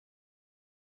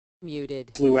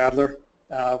Muted. Lou Adler.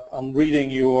 I'm reading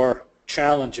your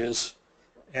challenges,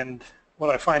 and what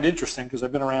I find interesting, because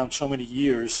I've been around so many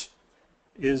years,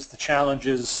 is the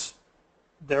challenges.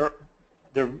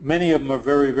 Many of them are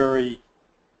very, very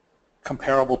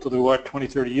comparable to the what 20,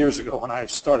 30 years ago when I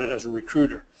started as a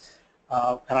recruiter,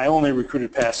 and I only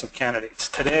recruited passive candidates.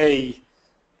 Today,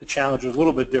 the challenge is a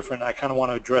little bit different. I kind of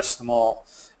want to address them all.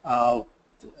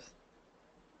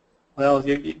 Well,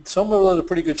 some of those are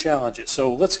pretty good challenges.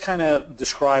 So let's kind of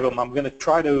describe them. I'm going to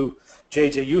try to,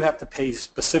 JJ, you have to pay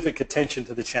specific attention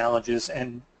to the challenges,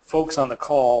 and folks on the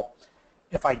call,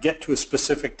 if I get to a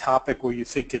specific topic where you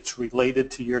think it's related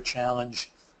to your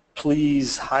challenge,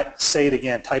 please say it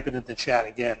again, type it in the chat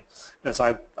again, because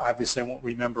I obviously won't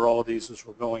remember all of these as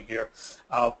we're going here.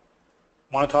 I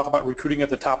want to talk about recruiting at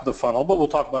the top of the funnel, but we'll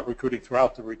talk about recruiting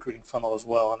throughout the recruiting funnel as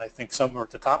well. And I think some are at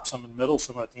the top, some in the middle,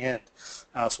 some are at the end.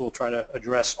 So we'll try to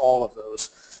address all of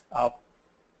those.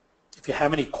 If you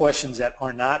have any questions that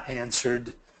are not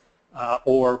answered,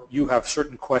 or you have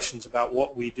certain questions about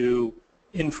what we do,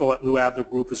 info@Lou Adler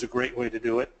Group is a great way to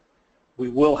do it. We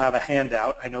will have a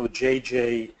handout. I know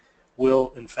JJ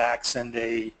will, in fact, send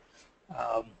a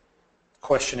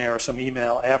questionnaire or some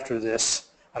email after this.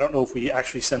 I don't know if we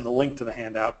actually send the link to the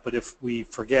handout, but if we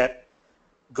forget,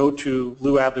 go to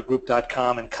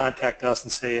louadlergroup.com and contact us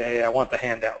and say, hey, I want the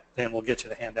handout. Then we'll get you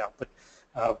the handout. But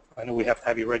I know we have to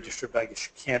have you registered, but I guess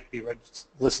you can't be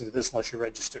listening to this unless you're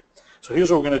registered. So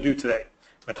here's what we're going to do today.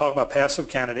 We're going to talk about passive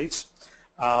candidates.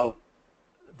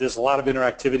 There's a lot of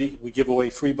interactivity. We give away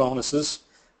free bonuses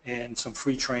and some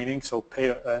free training, so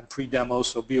free demos,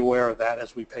 so be aware of that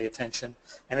as we pay attention.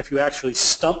 And if you actually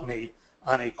stump me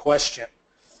on a question,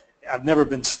 I've never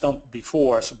been stumped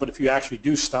before, but if you actually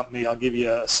do stump me, I'll give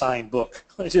you a signed book.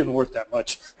 It isn't worth that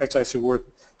much. Actually,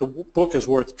 the book is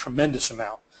worth a tremendous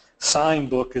amount.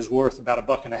 Signed book is worth about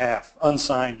 $1.50.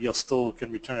 Unsigned, you still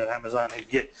can return it to Amazon and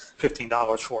get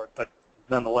 $15 for it. But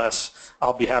nonetheless,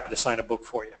 I'll be happy to sign a book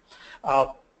for you.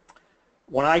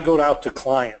 When I go out to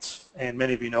clients, and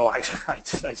many of you know,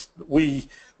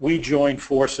 we join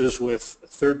forces with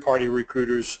third-party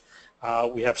recruiters.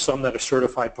 We have some that are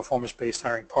certified performance-based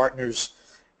hiring partners,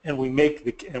 and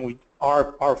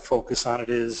our focus on it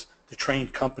is to train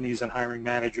companies and hiring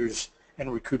managers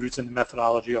and recruiters in the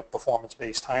methodology of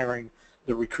performance-based hiring.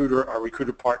 Our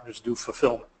recruiter partners do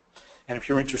fulfillment. And if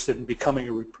you're interested in becoming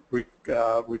a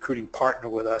recruiting partner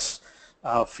with us,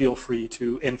 feel free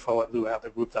to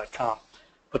info@louadlergroup.com.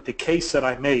 But the case that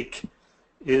I make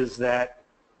is that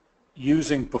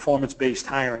using performance-based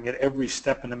hiring at every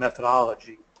step in the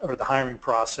methodology or the hiring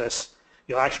process,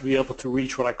 you'll actually be able to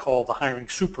reach what I call the hiring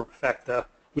superfecta,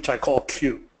 which I call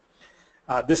Q.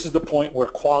 This is the point where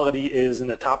quality is in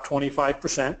the top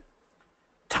 25%,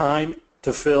 time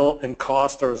to fill and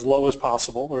cost are as low as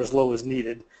possible or as low as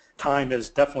needed. Time is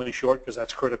definitely short because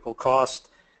that's critical. Cost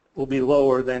will be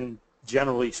lower than,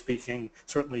 generally speaking,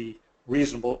 certainly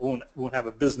reasonable. It won't have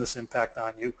a business impact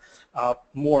on you.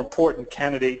 More important,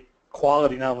 candidate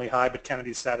quality not only high, but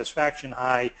candidate satisfaction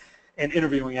high, and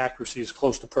interviewing accuracy is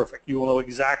close to perfect. You will know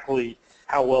exactly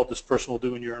how well this person will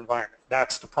do in your environment.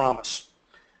 That's the promise.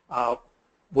 I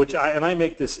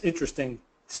make this interesting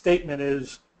statement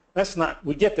is,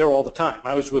 we get there all the time.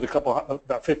 I was with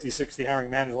about 50, 60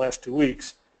 hiring managers the last 2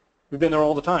 weeks. We've been there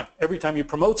all the time. Every time you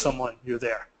promote someone, you're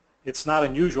there. It's not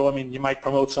unusual. I mean, you might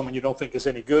promote someone you don't think is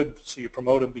any good, so you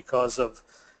promote them because of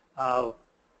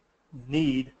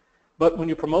need. But when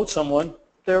you promote someone,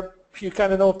 you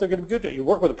kind of know if they're going to be good. You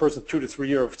work with a person 2 to 3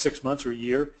 years, or 6 months or a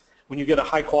year. When you get a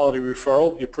high-quality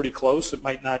referral, you're pretty close. It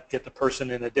might not get the person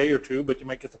in a day or two, but you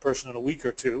might get the person in a week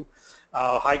or two.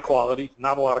 High quality,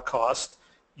 not a lot of cost.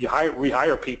 You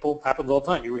rehire people. Happens all the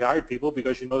time. You rehire people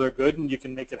because you know they're good and you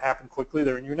can make it happen quickly.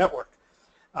 They're in your network.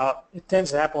 It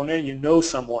tends to happen when you know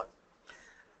someone.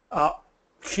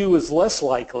 Q is less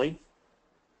likely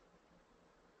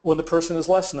when the person is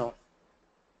less known.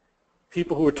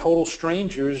 People who are total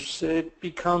strangers, it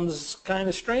becomes kind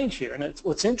of strange here. And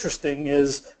what's interesting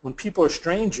is when people are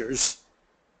strangers,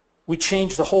 we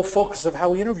change the whole focus of how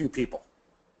we interview people.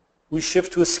 We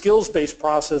shift to a skills-based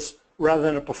process rather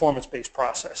than a performance-based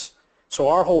process. So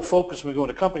our whole focus when we go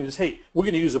into companies is, hey, we're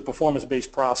going to use a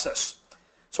performance-based process.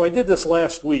 So I did this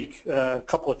last week,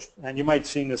 and you might have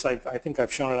seen this. I think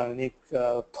I've shown it on a neat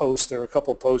post or a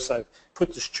couple of posts. I've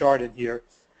put this chart in here.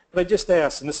 But I just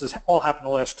asked, and this has all happened the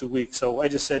last 2 weeks, so I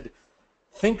just said,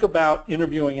 think about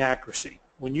interviewing accuracy.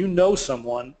 When you know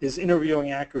someone, is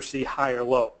interviewing accuracy high or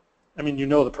low? I mean, you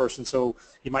know the person, so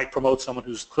you might promote someone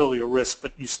who's clearly a risk,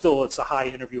 but it's a high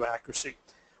interview accuracy.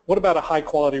 What about a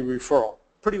high-quality referral?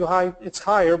 Pretty high. It's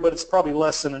higher, but it's probably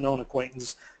less than a known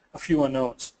acquaintance, a few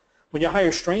unknowns. When you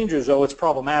hire strangers, though, it's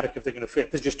problematic if they're going to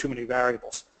fit. There's just too many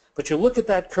variables. But you look at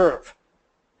that curve.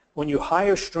 When you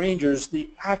hire strangers, the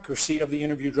accuracy of the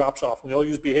interview drops off. We all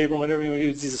use behavioral interviewing. We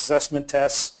use these assessment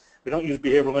tests. We don't use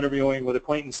behavioral interviewing with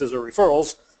acquaintances or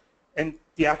referrals, and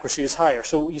the accuracy is higher.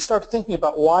 So you start thinking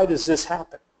about, why does this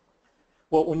happen?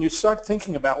 Well, when you start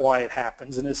thinking about why it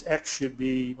happens, and this X should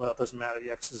be, well, it doesn't matter.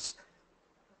 The X is,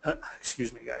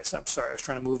 excuse me, guys. I'm sorry. I was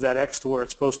trying to move that X to where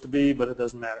it's supposed to be, but it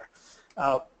doesn't matter.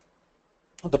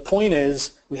 The point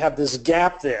is, we have this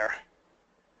gap there.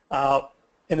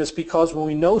 And it's because when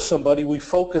we know somebody, we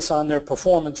focus on their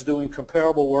performance doing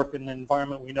comparable work in the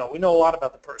environment we know. We know a lot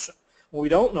about the person. When we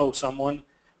don't know someone,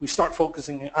 we start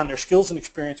focusing on their skills and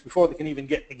experience before they can even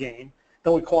get in the game.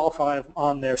 Then we qualify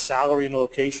on their salary and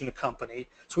location of company.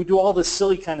 So we do all this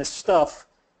silly kind of stuff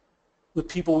with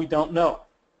people we don't know.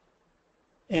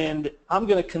 And I'm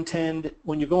going to contend,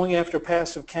 when you're going after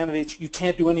passive candidates, you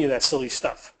can't do any of that silly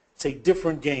stuff. It's a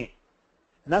different game.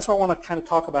 And that's what I want to kind of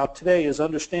talk about today, is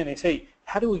understanding, hey,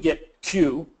 how do we get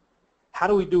Q? How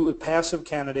do we do it with passive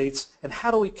candidates? And how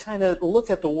do we kind of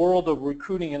look at the world of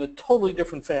recruiting in a totally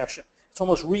different fashion? It's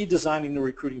almost redesigning the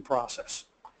recruiting process.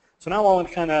 So now I want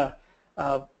to kind of,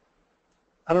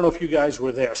 I don't know if you guys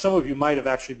were there. Some of you might have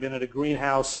actually been at a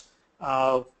greenhouse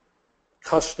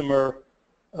customer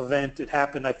event. It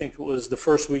happened, I think it was the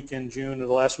first week in June or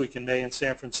the last week in May in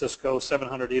San Francisco,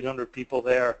 700, 800 people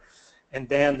there. And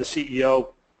Dan, the CEO,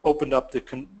 opened up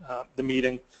the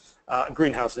meeting.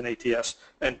 Greenhouse in ATS,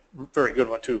 and very good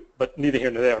one too, but neither here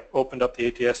nor there, opened up the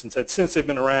ATS and said, since they've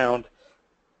been around,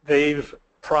 they've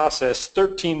processed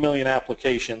 13 million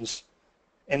applications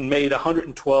and made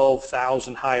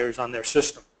 112,000 hires on their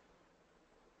system.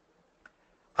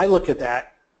 I look at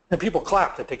that, and people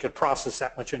clap that they could process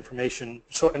that much information,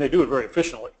 and they do it very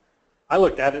efficiently. I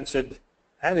looked at it and said,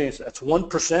 that's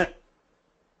 1%.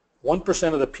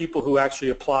 1% of the people who actually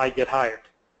apply get hired.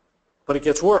 But it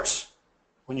gets worse.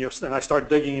 And I start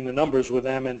digging into numbers with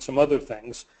them and some other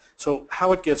things. So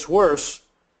how it gets worse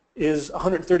is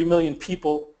 130 million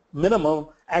people minimum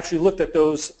actually looked at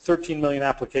those 13 million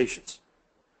applications.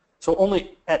 So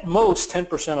only at most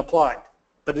 10% applied.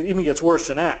 But it even gets worse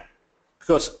than that,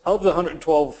 because of the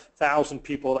 112,000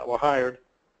 people that were hired,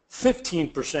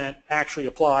 15% actually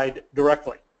applied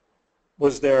directly,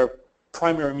 was their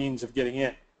primary means of getting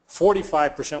in.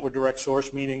 45% were direct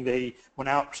source, meaning they went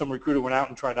out, some recruiter went out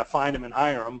and tried to find them and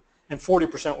hire them, and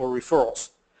 40% were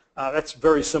referrals. That's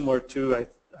very similar to,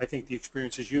 I think, the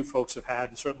experiences you folks have had,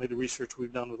 and certainly the research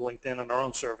we've done with LinkedIn and our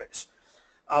own surveys.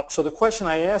 So the question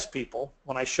I ask people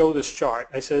when I show this chart,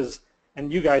 I says,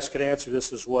 and you guys could answer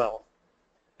this as well,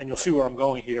 and you'll see where I'm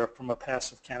going here from a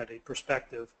passive candidate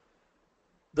perspective.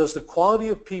 Does the quality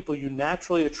of people you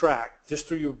naturally attract just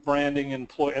through your branding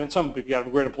and some people, you have a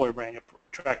great employer brand, you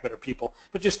attract better people,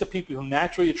 but just the people who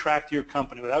naturally attract to your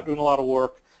company without doing a lot of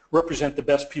work represent the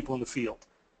best people in the field?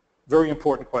 Very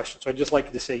important question. So I'd just like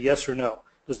you to say yes or no.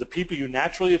 Does the people you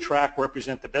naturally attract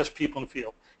represent the best people in the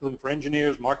field? You're looking for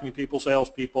engineers, marketing people, sales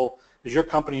people. Is your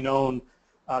company known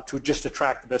to just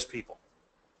attract the best people?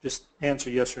 Just answer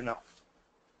yes or no.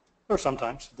 Or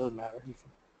sometimes, it doesn't matter.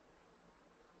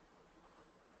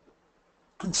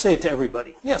 And say it to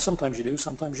everybody. Yeah, sometimes you do,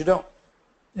 sometimes you don't.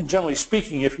 And generally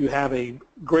speaking, if you have a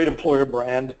great employer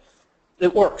brand,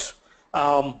 it works.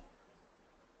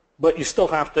 But you still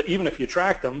have to, even if you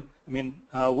attract them, I mean,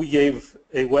 we gave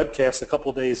a webcast a couple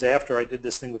of days after I did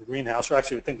this thing with Greenhouse, or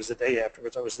actually I think it was the day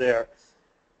afterwards I was there.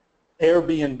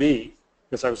 Airbnb,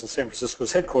 because I was in San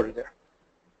Francisco's headquartered there,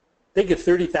 they get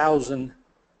 30,000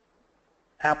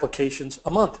 applications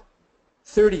a month.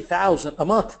 30,000 a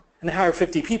month, and they hire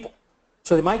 50 people.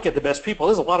 So they might get the best people.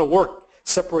 There's a lot of work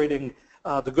separating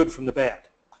the good from the bad.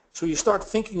 So you start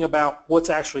thinking about what's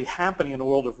actually happening in the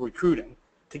world of recruiting.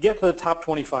 To get to the top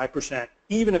 25%,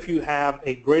 even if you have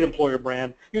a great employer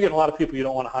brand, you're getting a lot of people you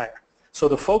don't want to hire. So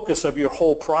the focus of your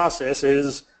whole process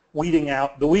is weeding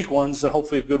out the weak ones and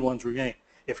hopefully the good ones remain.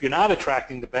 If you're not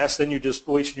attracting the best, then you're just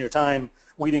wasting your time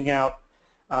weeding out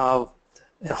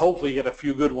and hopefully get a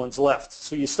few good ones left.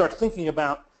 So you start thinking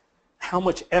about how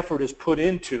much effort is put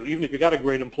into, even if you've got a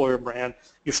great employer brand,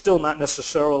 you're still not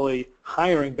necessarily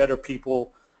hiring better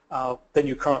people than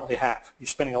you currently have. You're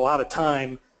spending a lot of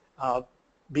time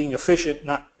being efficient,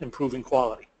 not improving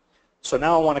quality. So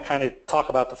now I want to kind of talk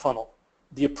about the funnel.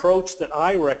 The approach that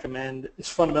I recommend is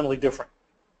fundamentally different.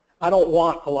 I don't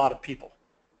want a lot of people.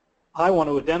 I want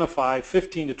to identify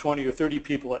 15 to 20 or 30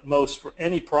 people at most for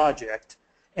any project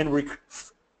and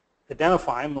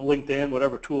identify them on LinkedIn,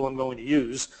 whatever tool I'm going to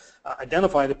use,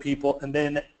 identify the people, and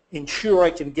then ensure I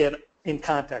can get in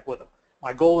contact with them.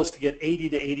 My goal is to get 80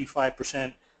 to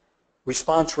 85%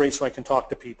 response rate so I can talk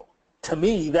to people. to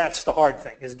me, that's the hard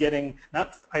thing, is getting,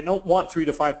 I don't want 3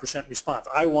 to 5% response.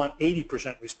 I want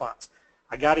 80% response.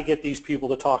 I got to get these people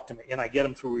to talk to me, and I get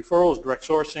them through referrals, direct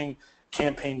sourcing,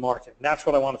 campaign marketing. That's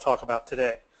what I want to talk about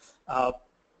today.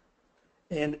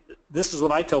 And this is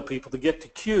what I tell people: to get to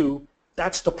Q,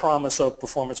 that's the promise of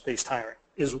performance-based hiring,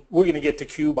 is we're going to get to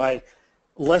Q by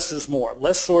less is more.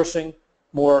 Less sourcing,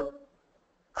 more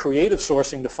creative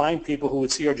sourcing to find people who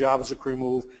would see our job as a career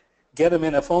move, get them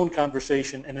in a phone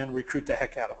conversation, and then recruit the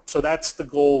heck out of them. So that's the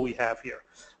goal we have here.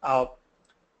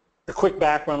 The quick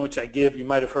background which I give, you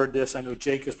might have heard this. I know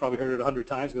Jake has probably heard it 100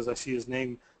 times because I see his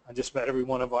name on just about every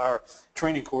one of our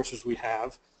training courses we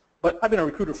have. But I've been a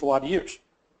recruiter for a lot of years.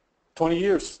 20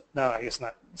 years, no, I guess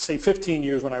not, say 15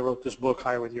 years when I wrote this book,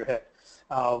 Hire With Your Head.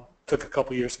 Took a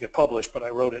couple years to get published, but I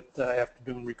wrote it after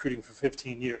doing recruiting for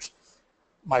 15 years.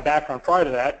 My background prior to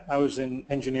that, I was in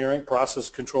engineering, process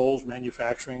controls,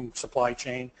 manufacturing, supply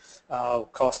chain,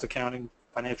 cost accounting,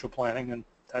 financial planning, and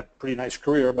had a pretty nice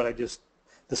career, but I just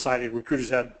decided recruiters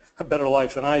had a better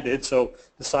life than I did, so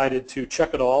decided to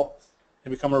check it all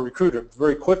and become a recruiter.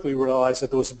 Very quickly realized that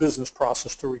there was a business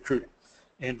process to recruiting,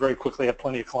 and very quickly had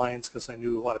plenty of clients because I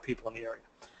knew a lot of people in the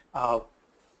area.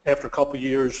 After a couple of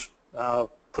years,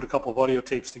 put a couple of audio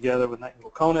tapes together with Nightingale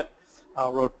Conant,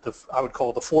 wrote I would call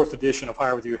it the 4th edition of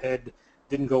Hire With Your Head.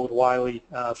 Didn't go with Wiley,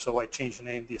 so I changed the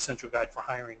name, The Essential Guide for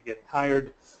Hiring and Getting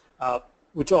Hired,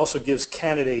 which also gives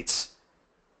candidates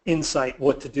insight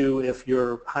what to do if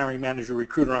your hiring manager or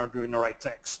recruiter aren't doing the right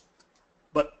things.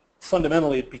 But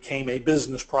fundamentally, it became a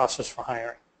business process for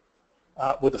hiring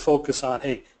with a focus on,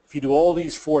 hey, if you do all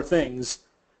these 4 things,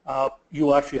 you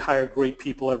will actually hire great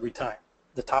people every time,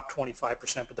 the top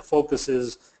 25%. But the focus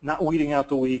is not weeding out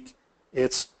the weak,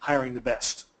 it's hiring the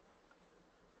best,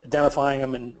 identifying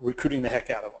them and recruiting the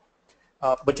heck out of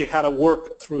them. But you got to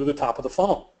work through the top of the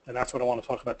funnel, and that's what I want to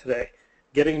talk about today.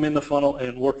 Getting them in the funnel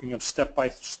and working them step by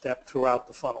step throughout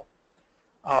the funnel.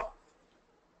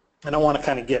 And I want to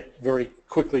kind of get very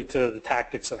quickly to the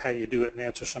tactics of how you do it and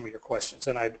answer some of your questions.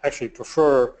 And I actually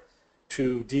prefer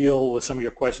to deal with some of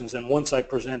your questions, and once I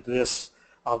present this,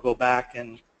 I'll go back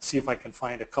and see if I can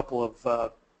find a couple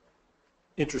of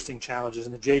interesting challenges.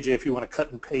 And JJ, if you want to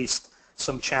cut and paste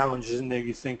some challenges in there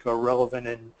you think are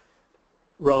relevant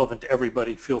to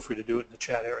everybody, feel free to do it in the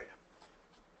chat area.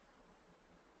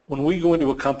 When we go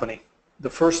into a company, the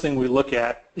first thing we look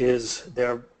at is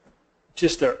their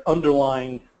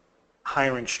underlying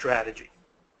hiring strategy.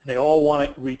 And they all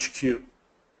want to reach Q.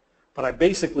 But I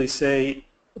basically say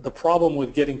the problem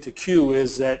with getting to Q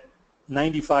is that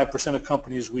 95% of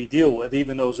companies we deal with,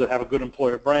 even those that have a good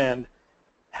employer brand,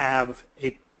 have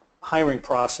a hiring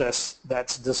process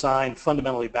that's designed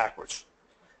fundamentally backwards.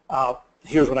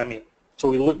 Here's what I mean. So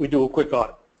we do a quick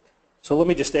audit. So let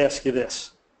me just ask you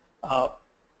this.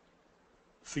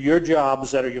 For your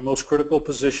jobs that are your most critical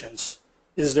positions,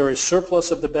 is there a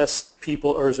surplus of the best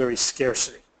people, or is there a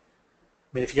scarcity?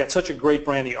 I mean, if you got such a great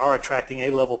brand, you are attracting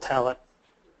A-level talent,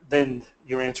 then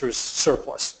your answer is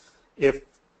surplus. If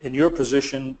in your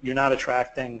position you're not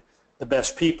attracting the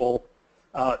best people,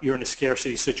 you're in a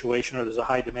scarcity situation, or there's a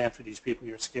high demand for these people,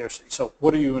 you're in scarcity. So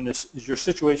what are you in this? Is your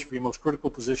situation for your most critical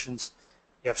positions,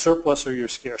 you have surplus or your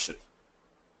scarcity?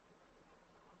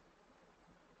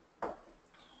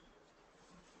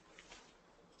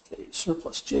 Okay,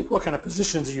 surplus. Jake, what kind of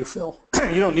positions do you fill?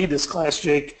 You don't need this class,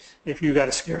 Jake, if you got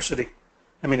a scarcity.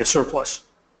 I mean a surplus.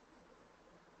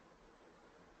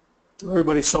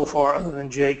 Everybody so far other than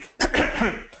Jake.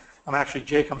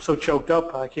 I'm so choked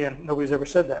up, I can't, nobody's ever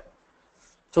said that.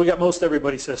 So we got most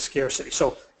everybody says scarcity.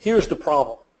 So here's the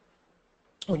problem.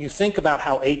 When you think about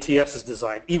how ATS is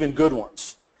designed, even good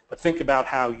ones, but think about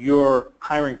how your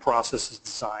hiring process is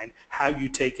designed, how you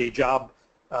take a job,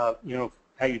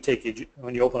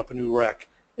 when you open up a new rec.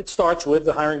 It starts with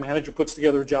the hiring manager puts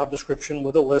together a job description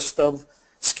with a list of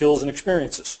skills and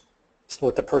experiences. It's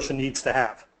what the person needs to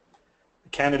have. The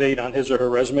candidate on his or her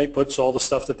resume puts all the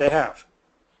stuff that they have.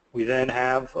 We then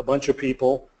have a bunch of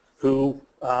people who,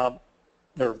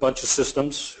 there are a bunch of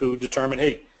systems who determine,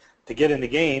 hey, to get in the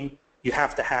game, you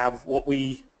have to have what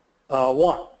we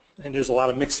want. And there's a lot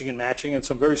of mixing and matching, and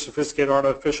some very sophisticated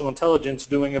artificial intelligence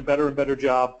doing a better and better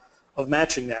job of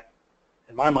matching that.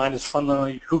 In my mind, it's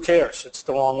fundamentally, who cares? It's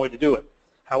the wrong way to do it.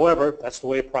 However, that's the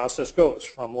way a process goes,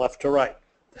 from left to right.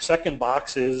 The second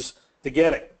box is the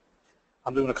getting.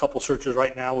 I'm doing a couple searches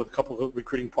right now with a couple of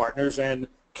recruiting partners, and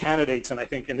candidates, and I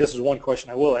think, and this is one question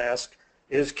I will ask,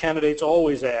 is candidates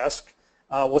always ask,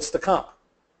 what's the comp?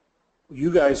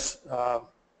 You guys,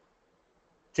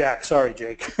 Jack, sorry,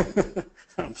 Jake.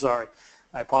 I'm sorry.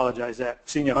 I apologize that. I've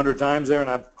seen you 100 times there, and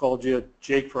I've called you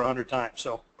Jake for 100 times,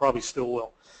 so probably still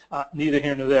will. Neither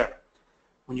here nor there.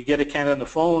 when you get a candidate on the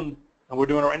phone, and we're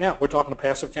doing it right now, we're talking to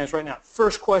passive candidates right now.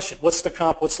 First question, what's the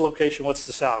comp, what's the location, what's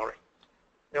the salary?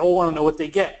 They all want to know what they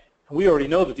get. And we already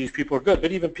know that these people are good,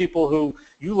 but even people who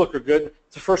you look are good,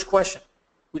 it's the first question.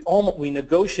 We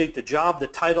negotiate the job, the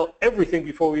title, everything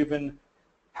before we even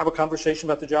have a conversation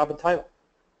about the job and title.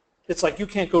 It's like you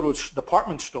can't go to a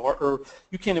department store, or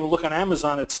you can't even look on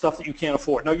Amazon at stuff that you can't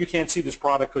afford. No, you can't see this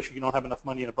product because you don't have enough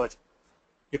money in a budget.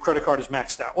 Your credit card is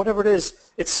maxed out. Whatever it is,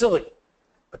 it's silly.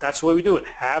 But that's the way we do it,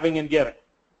 having and getting.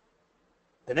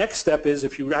 The next step is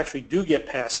if you actually do get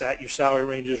past that, your salary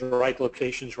ranges are right,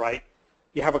 location's right,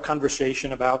 you have a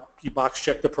conversation about, you box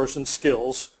check the person's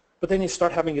skills, but then you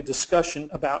start having a discussion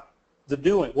about the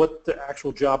doing, what the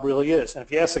actual job really is. And if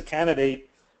you ask a candidate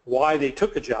why they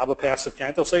took a job, a passive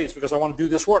candidate, they'll say it's because I want to do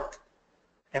this work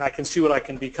and I can see what I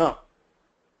can become.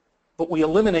 But we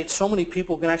eliminate so many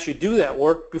people who can actually do that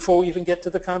work before we even get to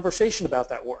the conversation about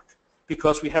that work,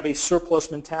 because we have a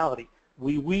surplus mentality.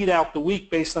 We weed out the weak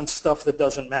based on stuff that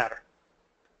doesn't matter.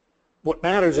 What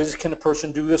matters is, can a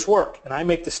person do this work? And I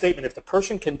make the statement, if the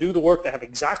person can do the work, they have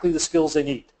exactly the skills they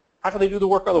need. How can they do the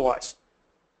work otherwise?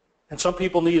 And some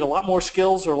people need a lot more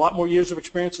skills or a lot more years of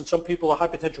experience, and some people, the high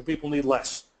potential people, need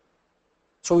less.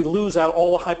 So we lose out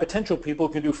all the high potential people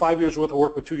who can do 5 years worth of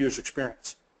work with 2 years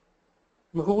experience.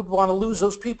 I mean, who would want to lose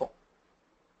those people?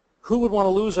 Who would want to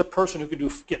lose a person who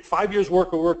could get 5 years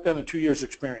worth of work done in 2 years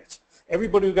experience?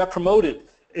 Everybody who got promoted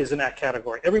is in that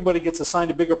category. Everybody gets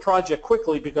assigned a bigger project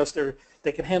quickly because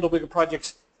they can handle bigger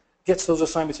projects, gets those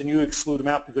assignments, and you exclude them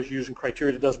out because you're using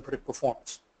criteria that doesn't predict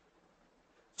performance.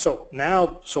 So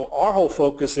our whole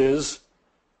focus is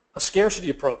a scarcity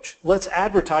approach. Let's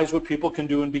advertise what people can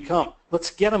do and become. Let's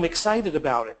get them excited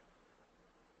about it.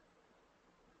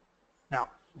 Now,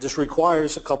 this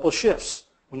requires a couple of shifts.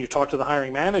 When you talk to the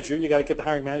hiring manager, you got to get the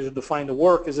hiring manager to define the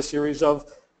work as a series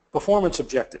of performance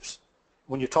objectives.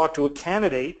 When you talk to a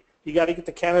candidate, you got to get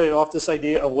the candidate off this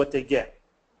idea of what they get.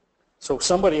 So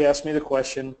somebody asked me the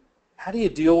question, how do you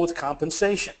deal with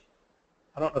compensation?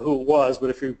 I don't know who it was, but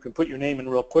if you can put your name in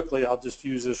real quickly, I'll just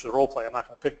use this as a role play. I'm not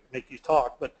going to make you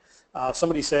talk, but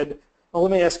somebody said, well,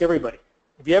 let me ask everybody.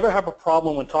 If you ever have a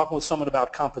problem when talking with someone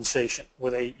about compensation,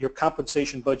 where your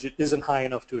compensation budget isn't high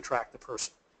enough to attract the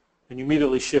person, and you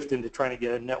immediately shift into trying to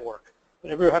get a network.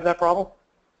 Ever have that problem?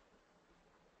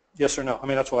 Yes or no? I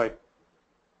mean, that's why.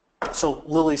 So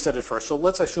Lily said it first. So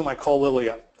let's assume I call Lily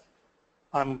up.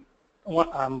 I'm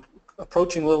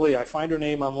approaching Lily. I find her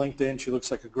name on LinkedIn. She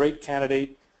looks like a great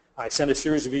candidate. I send a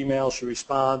series of emails. She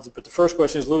responds. But the first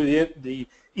question is, Lily, the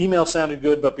email sounded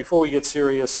good, but before we get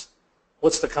serious,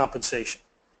 what's the compensation?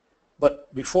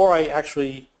 But before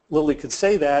Lily could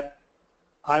say that,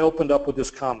 I opened up with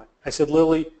this comment. I said,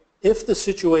 Lily, if the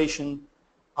situation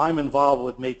I'm involved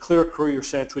with made clear career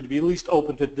sense, would you be at least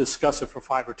open to discuss it for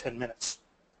 5 or 10 minutes?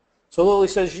 So Lily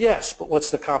says, yes, but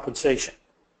what's the compensation?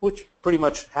 Which pretty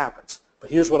much happens. But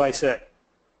here's what I said.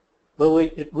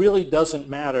 Lily, it really doesn't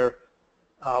matter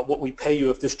what we pay you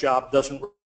if this job doesn't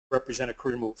represent a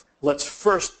career move. Let's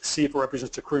first see if it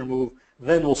represents a career move,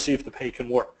 then we'll see if the pay can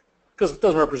work. Because if it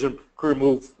doesn't represent a career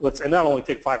move, and that'll only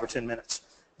take 5 or 10 minutes.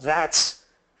 That's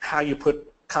how you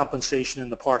put compensation in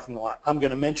the parking lot. I'm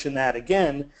going to mention that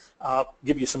again,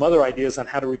 give you some other ideas on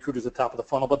how to recruit at the top of the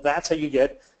funnel, but that's how you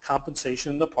get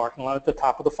compensation in the parking lot at the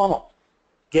top of the funnel.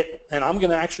 And I'm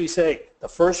going to actually say the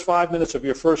first 5 minutes of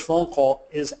your first phone call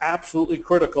is absolutely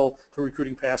critical to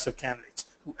recruiting passive candidates.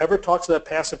 Whoever talks to that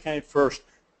passive candidate first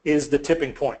is the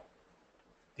tipping point.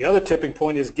 The other tipping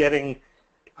point is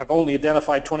I've only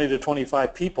identified 20 to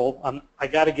 25 people. I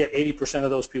got to get 80% of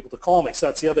those people to call me. So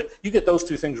that's the other. You get those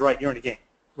two things right, you're in the game.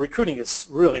 Recruiting is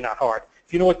really not hard.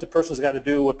 If you know what the person's got to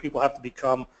do, what people have to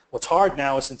become, what's hard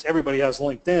now is since everybody has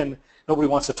LinkedIn, nobody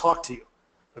wants to talk to you.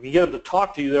 If you get them to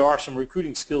talk to you, there are some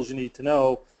recruiting skills you need to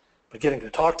know, but getting to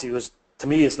talk to you to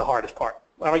me, is the hardest part.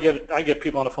 When I get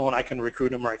people on the phone, I can recruit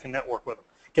them or I can network with them.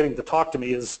 Getting to talk to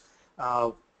me is,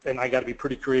 and I got to be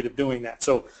pretty creative doing that.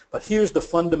 So, but here's the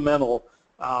fundamental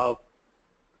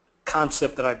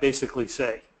concept that I basically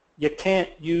say. You can't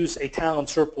use a talent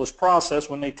surplus process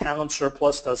when a talent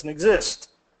surplus doesn't exist.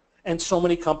 And so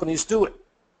many companies do it.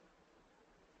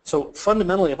 So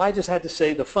fundamentally, if I just had to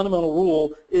say the fundamental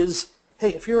rule is, hey,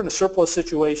 if you're in a surplus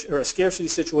situation or a scarcity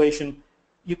situation,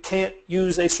 you can't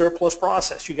use a surplus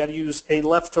process. You got to use a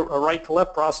right to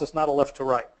left process, not a left to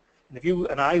right. And if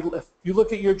you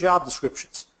look at your job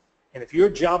descriptions, and if your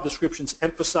job descriptions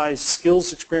emphasize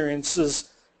skills,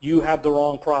 experiences, you have the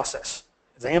wrong process.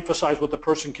 If they emphasize what the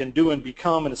person can do and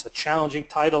become, and it's a challenging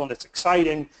title and it's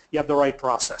exciting, you have the right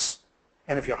process.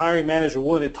 And if your hiring manager is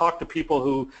willing to talk to people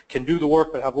who can do the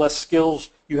work but have less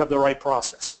skills, you have the right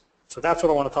process. So that's what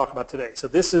I want to talk about today. So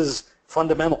this is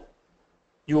fundamental.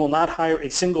 You will not hire a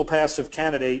single passive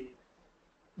candidate.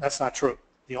 That's not true.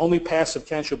 The only passive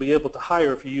candidate you'll be able to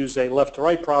hire if you use a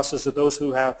left-to-right process are those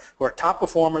who are top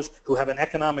performers, who have an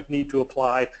economic need to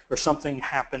apply, or something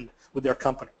happened with their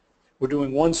company. We're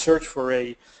doing one search for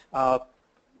a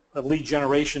lead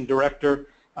generation director.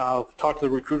 Talked to the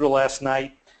recruiter last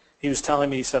night. He was telling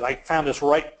me, he said, I found this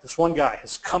one guy.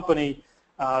 His company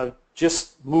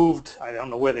just moved. I don't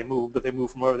know where they moved, but they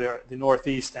moved from over there, the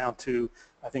Northeast, down to,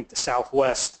 I think, the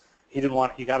Southwest. He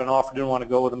got an offer, didn't want to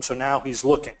go with him, so now he's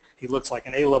looking. He looks like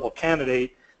an A-level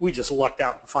candidate. We just lucked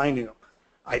out in finding him.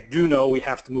 I do know we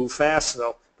have to move fast,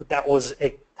 though, but that was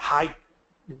a high,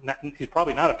 he's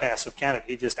probably not a passive candidate.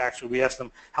 He just actually, we asked him,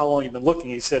 how long you've been looking?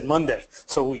 He said Monday.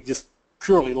 So we just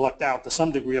purely lucked out to some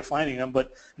degree of finding him,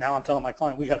 but now I'm telling my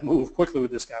client, we got to move quickly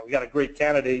with this guy. We got a great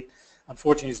candidate.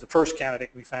 Unfortunately, he's the first candidate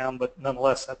we found, but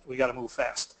nonetheless, we got to move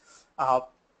fast.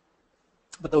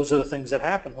 But those are the things that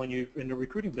happen when you're in the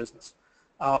recruiting business.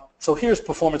 So here's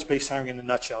performance-based hiring in a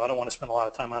nutshell. I don't want to spend a lot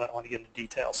of time on it. I want to get into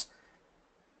details.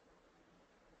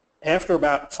 After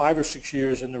about 5 or 6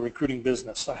 years in the recruiting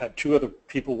business, I had 2 other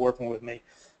people working with me,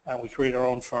 and we created our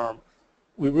own firm.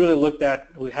 We really looked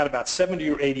at, we had about 70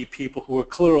 or 80 people who were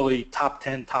clearly top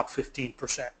 10, top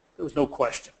 15%. There was no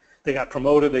question. They got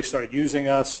promoted. They started using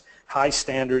us, high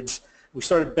standards. We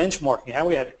started benchmarking. How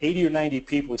we had 80 or 90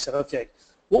 people. We said, okay,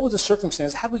 what were the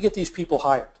circumstances? How did we get these people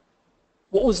hired?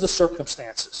 What was the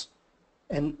circumstances?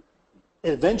 And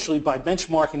eventually, by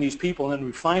benchmarking these people and then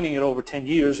refining it over 10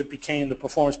 years, it became the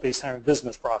performance-based hiring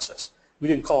business process. We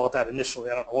didn't call it that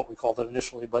initially. I don't know what we called it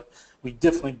initially, but we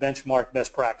definitely benchmarked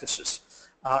best practices.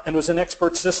 And it was an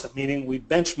expert system, meaning we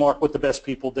benchmarked what the best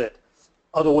people did.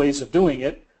 Other ways of doing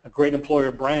it, a great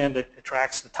employer brand that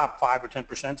attracts the top 5 or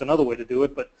 10%, another way to do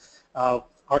it, but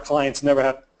our clients never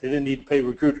had, they didn't need to pay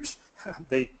recruiters.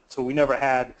 So we never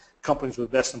had companies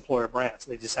with best employer brands.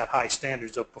 They just had high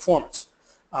standards of performance.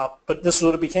 But this is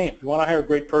what it became. If you want to hire a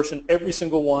great person, every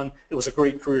single one, it was a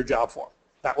great career job for them.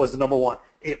 That was the number one.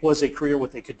 It was a career.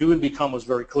 What they could do and become was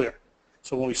very clear.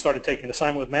 So when we started taking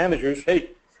assignment with managers, hey,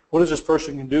 what does this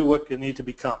person can do? What can they need to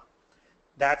become?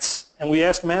 And we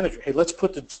asked the manager, hey, let's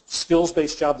put the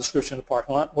skills-based job description in the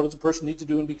parking lot. What does the person need to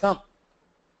do and become?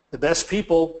 The best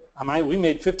people, we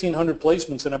made 1,500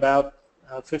 placements in about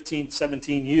 15,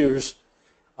 17 years.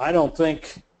 I don't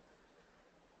think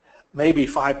maybe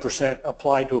 5%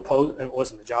 applied to a post. It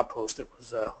wasn't a job post. It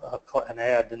was an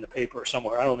ad in the paper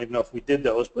somewhere. I don't even know if we did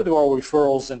those, but they were all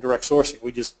referrals and direct sourcing.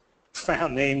 We just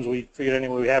found names. We figured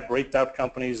anyway we had breaked out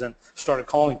companies and started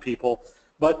calling people,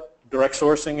 but direct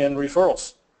sourcing and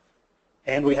referrals.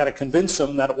 And we had to convince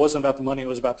them that it wasn't about the money, it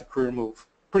was about the career move.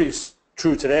 Pretty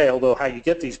true today, although how you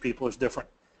get these people is different.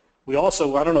 We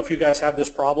also, I don't know if you guys have this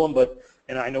problem, but,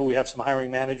 and I know we have some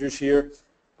hiring managers here,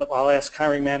 but I'll ask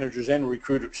hiring managers and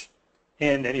recruiters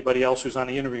and anybody else who's on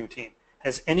the interviewing team.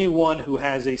 Has anyone who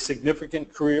has a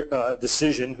significant career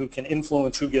decision who can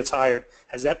influence who gets hired,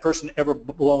 has that person ever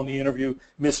blown the interview,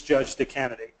 misjudged the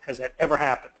candidate? Has that ever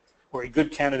happened? Where a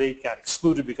good candidate got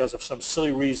excluded because of some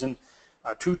silly reason,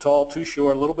 too tall, too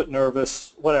short, a little bit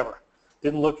nervous, whatever.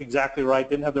 Didn't look exactly right,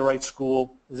 didn't have the right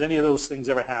school. Has any of those things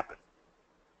ever happened?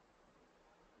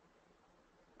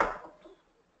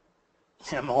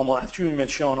 I've been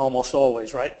shown almost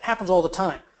always, right? It happens all the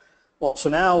time. Well, so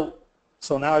now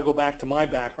I go back to my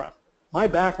background. My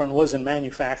background was in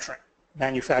manufacturing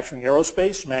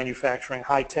aerospace, manufacturing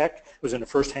high tech. It was in the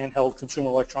first handheld consumer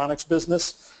electronics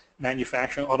business,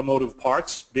 manufacturing automotive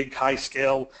parts, big high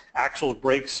scale axles,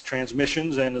 brakes,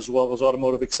 transmissions, and as well as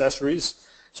automotive accessories.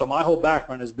 So my whole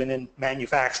background has been in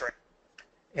manufacturing.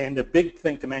 And the big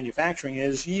thing to manufacturing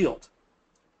is yield.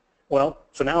 Well,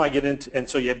 so now I get into, and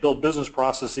so you build business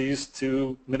processes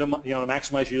to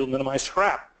maximize yield, minimize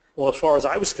scrap. Well, as far as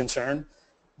I was concerned,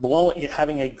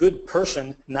 having a good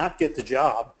person not get the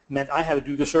job meant I had to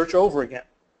do the search over again.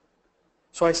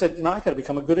 So I said, I got to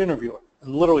become a good interviewer.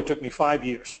 And literally took me 5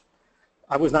 years.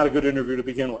 I was not a good interviewer to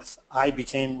begin with. I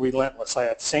became relentless. I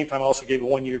at the same time also gave a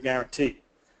 1-year guarantee.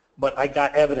 But I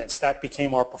got evidence. That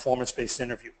became our performance-based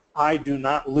interview. I do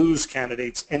not lose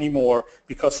candidates anymore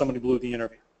because somebody blew the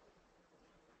interview.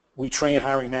 We train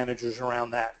hiring managers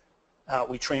around that.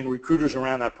 We train recruiters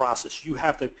around that process. You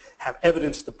have to have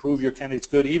evidence to prove your candidate's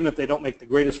good, even if they don't make the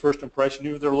greatest first impression,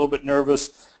 even if they're a little bit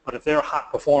nervous. But if they're hot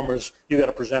performers, you got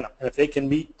to present them. And if they can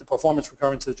meet the performance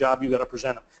requirements of the job, you got to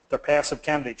present them. If they're passive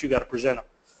candidates, you got to present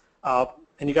them.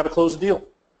 And you got to close the deal.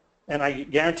 And I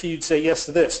guarantee you'd say yes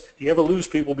to this. Do you ever lose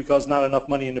people because not enough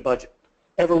money in the budget?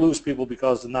 Ever lose people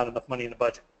because there's not enough money in the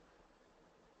budget?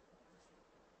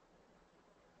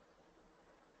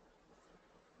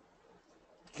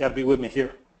 You got to be with me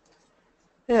here.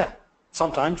 Yeah,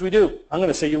 sometimes we do. I'm going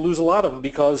to say you lose a lot of them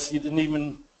because you didn't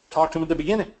even talk to them at the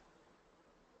beginning.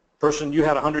 Person, you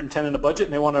had 110 in the budget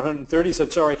and they wanted 130,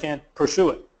 said, sorry, I can't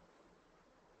pursue it.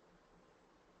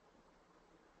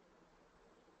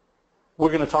 We're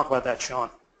going to talk about that, Sean.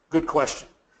 Good question.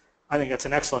 I think that's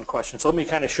an excellent question. So let me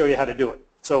kind of show you how to do it.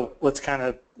 So let's kind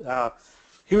of,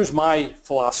 here's my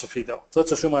philosophy though. So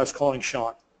let's assume I was calling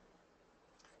Sean.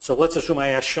 So let's assume I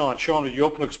asked Sean, Sean, would you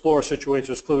open Explorer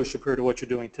situation is clearly superior to what you're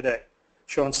doing today?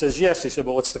 Sean says yes. He said,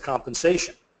 well, what's the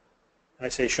compensation? And I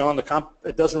say, Sean,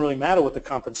 it doesn't really matter what the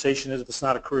compensation is if it's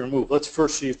not a career move. Let's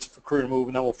first see if it's a career move,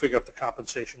 and then we'll figure out if the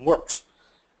compensation works.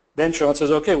 Then Sean says,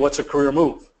 okay, what's a career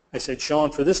move? I said, Sean,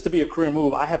 for this to be a career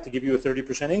move, I have to give you a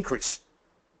 30% increase.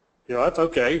 You know, that's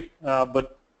okay.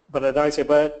 But I say,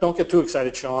 but don't get too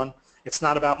excited, Sean. It's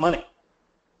not about money.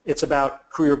 It's about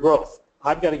career growth.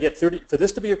 I've got to get 30, for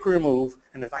this to be a career move,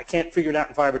 and if I can't figure it out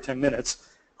in 5 or 10 minutes,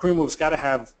 career move's got to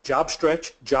have job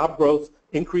stretch, job growth,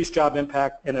 increased job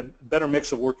impact, and a better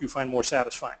mix of work you find more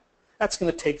satisfying. That's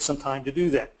going to take some time to do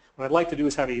that. What I'd like to do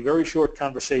is have a very short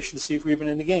conversation to see if we're even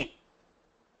in the game.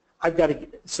 I've got to,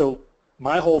 so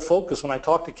my whole focus when I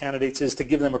talk to candidates is to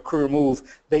give them a career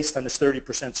move based on this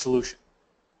 30% solution.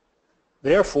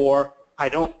 Therefore, I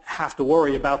don't have to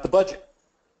worry about the budget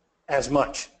as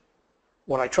much.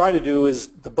 What I try to do is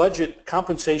the budget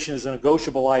compensation is a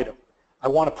negotiable item. I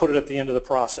want to put it at the end of the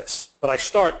process. But I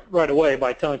start right away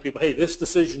by telling people, hey, this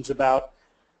decision's about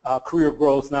career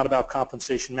growth, not about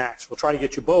compensation max. We'll try to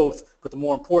get you both, but the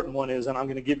more important one is, and I'm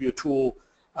going to give you a tool,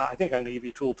 I think I'm going to give you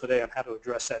a tool today on how to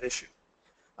address that issue.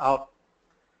 Well,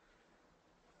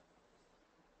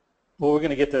 we're going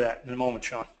to get to that in a moment,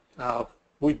 Sean.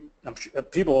 I'm sure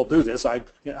people will do this. I'm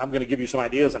going to give you some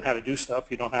ideas on how to do stuff.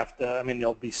 You don't have to, I mean,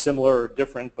 they'll be similar or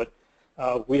different, but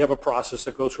we have a process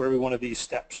that goes through every one of these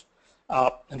steps.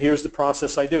 And here's the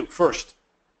process I do. First,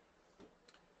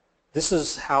 this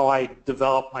is how I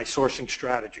develop my sourcing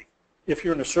strategy. If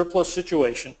you're in a surplus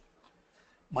situation,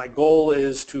 my goal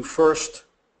is to first,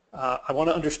 I want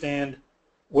to understand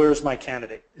where's my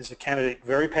candidate. Is the candidate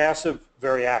very passive,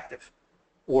 very active,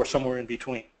 or somewhere in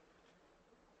between?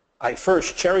 I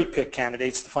first cherry pick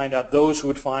candidates to find out those who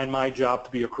would find my job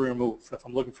to be a career move. If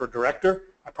I'm looking for a director,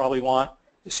 I probably want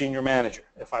a senior manager.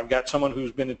 If I've got someone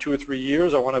who's been in 2 or 3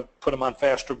 years, I want to put them on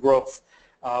faster growth.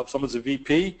 If someone's a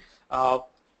VP,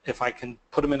 if I can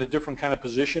put them in a different kind of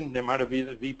position, they might have been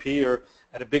a VP or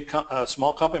at a big,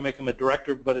 small company, make them a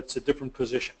director, but it's a different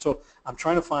position. So I'm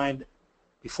trying to find,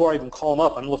 before I even call them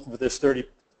up, I'm looking for this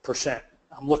 30%.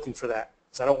 I'm looking for that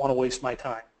because I don't want to waste my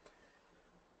time.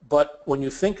 But when you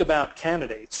think about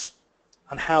candidates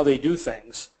on how they do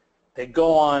things, they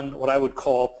go on what I would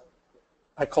call,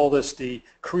 I call this the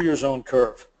career zone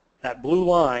curve. That blue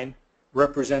line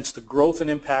represents the growth and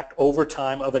impact over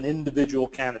time of an individual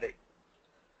candidate.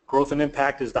 Growth and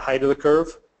impact is the height of the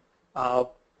curve.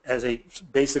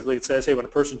 Basically it says, hey, when a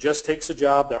person just takes a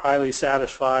job, they're highly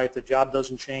satisfied. If the job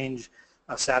doesn't change,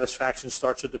 satisfaction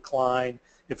starts to decline.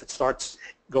 If it starts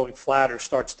going flat or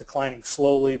starts declining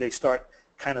slowly, they start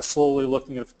kind of slowly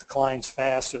looking if it declines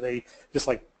fast, or they, just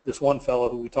like this one fellow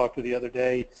who we talked to the other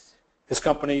day, his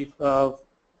company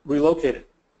relocated,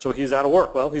 so he's out of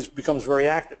work. Well, he becomes very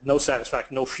active, no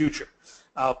satisfaction, no future.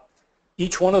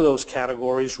 Each one of those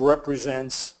categories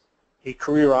represents a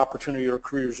career opportunity or a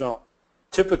career zone.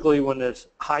 Typically, when there's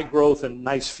high growth and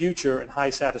nice future and high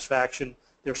satisfaction,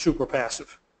 they're super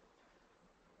passive.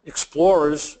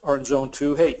 Explorers are in zone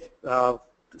 2. Hey,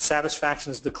 satisfaction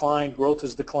has declined, growth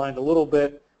has declined a little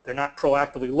bit. They're not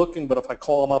proactively looking, but if I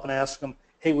call them up and ask them,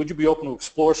 hey, would you be open to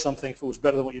explore something if it was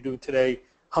better than what you're doing today,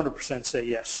 100% say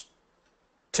yes.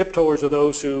 Tiptoers are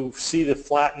those who see the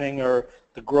flattening or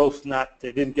the growth,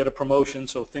 they didn't get a promotion,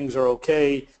 so things are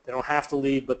okay. They don't have to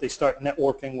leave, but they start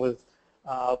networking with,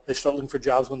 they start looking for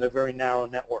jobs when they're very narrow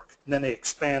network. And then they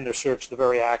expand their search to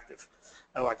very active.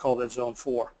 I call that zone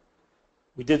 4.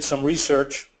 We did some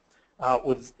research.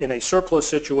 In a surplus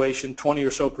situation, 20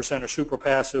 or so percent are super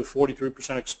passive,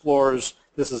 43% explorers.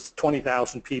 This is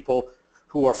 20,000 people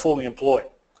who are fully employed.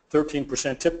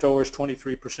 13% tiptoers,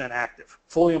 23% active.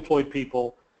 Fully employed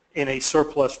people in a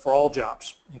surplus for all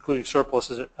jobs, including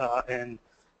surpluses and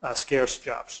scarce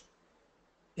jobs.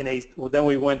 Then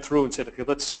we went through and said, okay,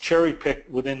 let's cherry pick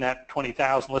within that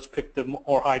 20,000. Let's pick the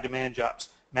more high demand jobs,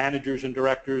 managers and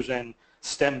directors and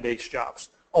STEM-based jobs.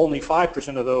 Only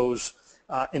 5% of those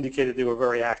indicated they were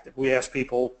very active. We asked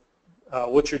people,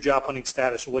 what's your job hunting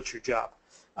status or what's your job?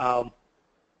 5%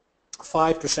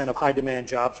 of high demand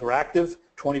jobs were active,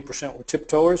 20% were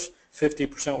tiptoers,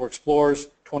 50% were explorers,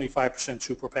 25%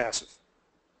 super passive.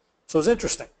 So it's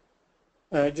interesting.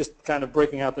 just kind of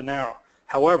breaking out the narrow.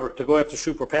 However, to go after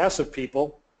super passive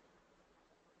people,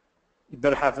 you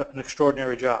better have an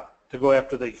extraordinary job. To go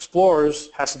after the explorers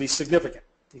has to be significant.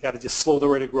 You got to just slow the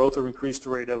rate of growth or increase the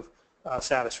rate of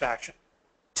satisfaction.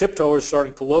 Tiptoers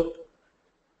starting to look,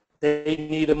 they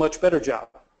need a much better job,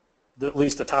 at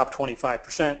least the top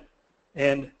 25%,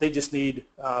 and they just need,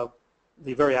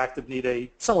 the very active need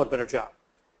a somewhat better job.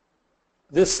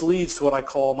 This leads to what I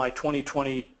call my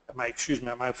 20-20, my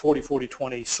 40-40-20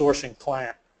 sourcing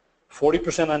plan.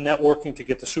 40% on networking to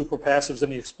get the super passives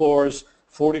and the explorers,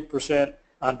 40%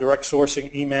 on direct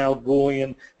sourcing, email,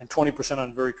 Boolean, and 20%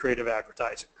 on very creative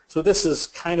advertising. So this is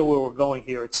kind of where we're going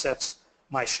here. It sets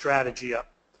my strategy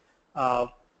up.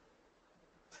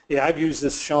 Yeah, I've used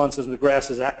this. Sean says the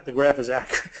graph is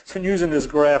accurate. I've been using this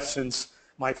graph since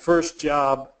my first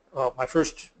job, my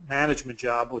first management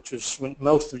job, which is when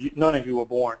none of you were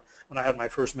born. When I had my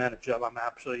first management job, I'm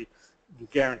absolutely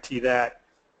guarantee that.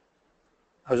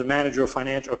 I was a manager of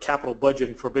financial or capital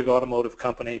budgeting for a big automotive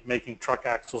company, making truck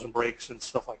axles and brakes and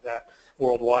stuff like that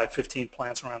worldwide, 15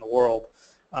 plants around the world.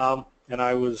 And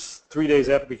I was 3 days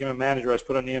after becoming a manager, I was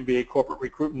put on the MBA corporate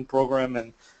recruitment program,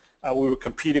 and we were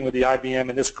competing with the IBM,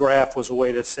 and this graph was a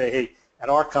way to say, hey, at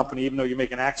our company, even though you're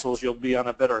making axles, you'll be on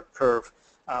a better curve,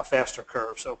 faster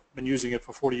curve. So I've been using it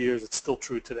for 40 years. It's still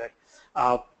true today.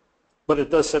 But it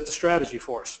does set the strategy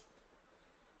for us.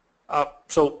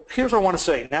 So here's what I want to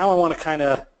say. Now I want to kind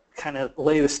of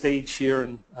lay the stage here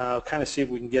and kind of see if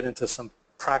we can get into some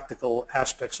practical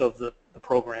aspects of the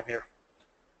program here.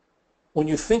 When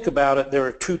you think about it, there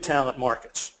are two talent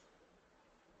markets.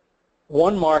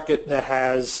 One market that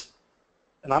has,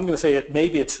 and I'm going to say it,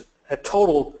 maybe it's a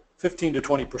total 15 to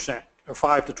 20% or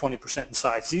 5 to 20% in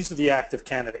size. These are the active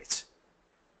candidates.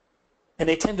 And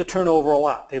they tend to turn over a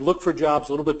lot. They look for jobs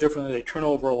a little bit differently. They turn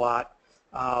over a lot.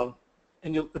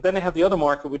 And then they have the other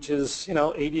market, which is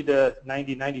 80 to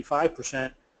 90,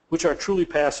 95%, which are truly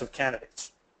passive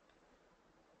candidates.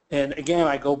 And again,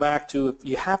 I go back to, if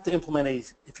you have to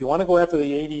implement if you want to go after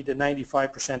the 80 to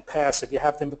 95% passive, you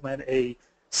have to implement a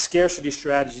scarcity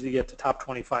strategy to get to top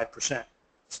 25%.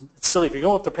 It's silly. If you're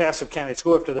going after passive candidates,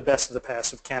 go after the best of the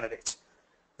passive candidates.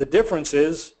 The difference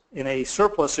is, in a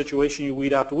surplus situation, you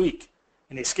weed out the weak.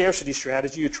 In a scarcity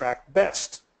strategy, you attract the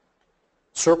best.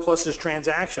 Surplus is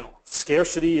transactional.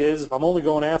 Scarcity is, if I'm only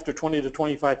going after 20 to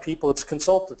 25 people, it's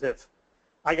consultative.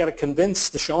 I got to convince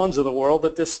the Seans of the world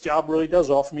that this job really does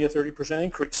offer me a 30%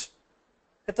 increase.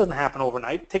 It doesn't happen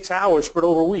overnight. It takes hours spread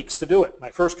over weeks to do it.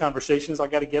 My first conversation is I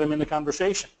got to get them in the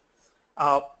conversation.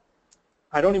 I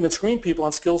don't even screen people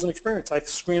on skills and experience. I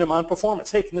screen them on performance.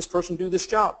 Hey, can this person do this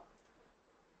job?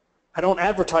 I don't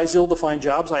advertise ill-defined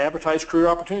jobs. I advertise career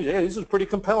opportunities. Hey, this is pretty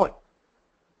compelling.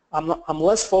 I'm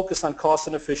less focused on cost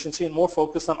and efficiency and more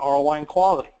focused on ROI and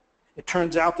quality. It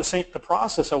turns out the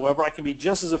process, however, I can be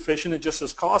just as efficient and just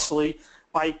as costly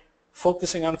by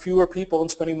focusing on fewer people and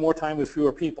spending more time with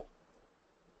fewer people.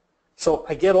 So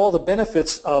I get all the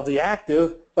benefits of the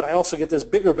active, but I also get this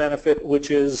bigger benefit,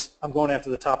 which is I'm going after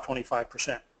the top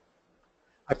 25%.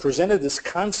 I presented this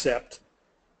concept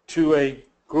to a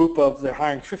group of, they're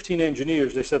hiring 15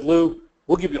 engineers. They said, Lou,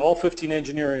 we'll give you all 15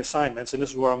 engineering assignments, and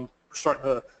this is where I'm starting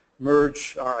to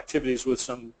merge our activities with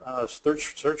some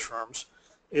search firms,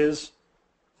 is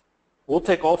we'll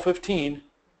take all 15,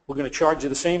 we're going to charge you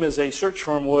the same as a search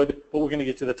firm would, but we're going to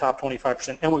get to the top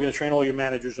 25%, and we're going to train all your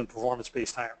managers in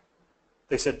performance-based hiring.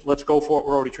 They said, let's go for it.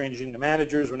 We're already training the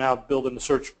managers. We're now building the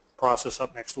search process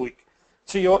up next week.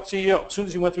 CEO, as soon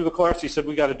as he went through the class, he said,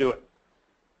 we got to do it.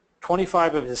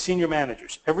 25 of his senior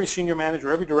managers, every senior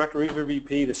manager, every director, every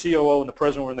VP, the COO, and the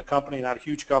president were in the company, not a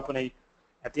huge company.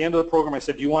 At the end of the program, I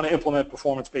said, do you want to implement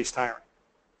performance-based hiring?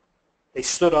 They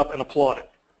stood up and applauded.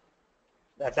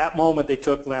 At that moment, they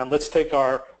took them, let's take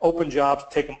our open jobs,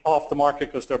 take them off the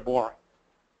market because they're boring.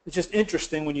 It's just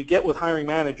interesting when you get with hiring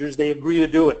managers, they agree to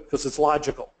do it because it's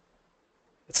logical.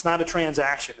 It's not a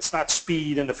transaction. It's not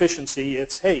speed and efficiency.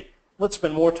 It's, hey, let's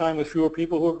spend more time with fewer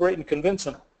people who are great and convince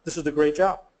them this is the great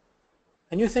job.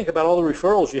 And you think about all the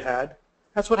referrals you had,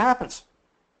 that's what happens.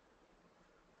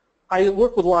 I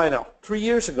worked with Lionel 3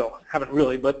 years ago. Haven't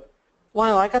really, but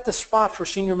Lionel, I got the spot for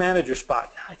senior manager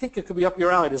spot. I think it could be up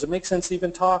your alley. Does it make sense to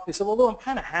even talk? He said, well, Lou, I'm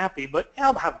kind of happy, but yeah,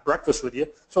 I'll have breakfast with you.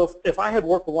 So if I had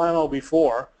worked with Lionel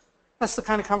before, that's the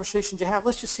kind of conversations you have.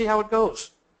 Let's just see how it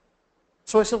goes.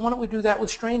 So I said, why don't we do that with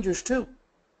strangers too?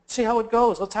 See how it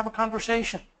goes. Let's have a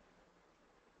conversation.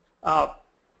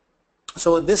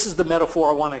 So this is the metaphor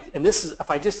I want to, and this is, if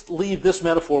I just leave this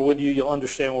metaphor with you, you'll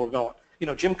understand where we're going. You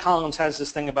know, Jim Collins has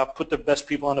this thing about put the best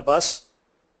people on the bus.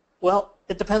 Well,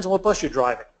 it depends on what bus you're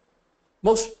driving.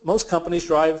 Most companies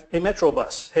drive a Metro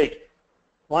bus. Hey,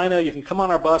 Lina, you can come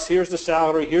on our bus. Here's the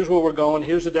salary. Here's where we're going.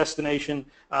 Here's the destination.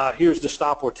 Here's the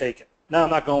stop we're taking. No, I'm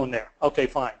not going there. Okay,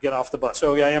 fine. Get off the bus.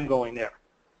 Oh, yeah, I am going there.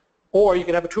 Or you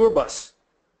could have a tour bus.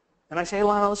 And I say, hey,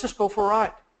 Lina, let's just go for a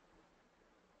ride.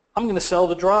 I'm going to sell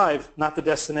the drive, not the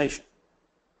destination.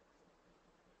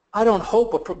 I don't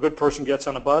hope a good person gets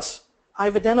on a bus.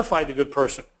 I've identified the good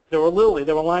person. There were Lily,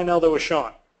 there were Lionel, there was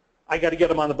Sean. I got to get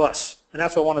them on the bus. And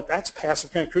that's what I wanted. That's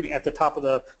passive recruiting at the top of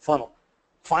the funnel.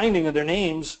 Finding their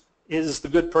names is the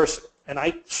good person. And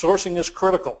sourcing is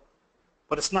critical.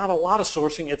 But it's not a lot of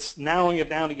sourcing. It's narrowing it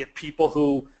down to get people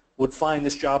who would find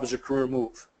this job as a career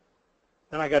move.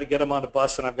 Then I got to get them on the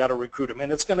bus and I've got to recruit them.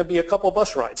 And it's going to be a couple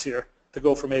bus rides here to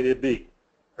go from A to B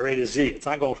or A to Z. It's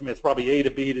not going from, it's probably A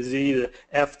to B to Z to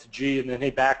F to G and then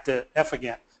back to F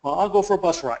again. Well, I'll go for a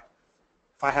bus ride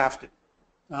if I have to.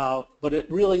 But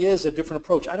it really is a different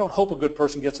approach. I don't hope a good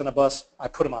person gets on a bus. I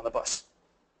put them on the bus.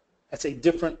 That's a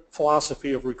different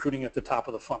philosophy of recruiting at the top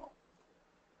of the funnel.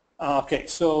 Okay,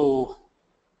 so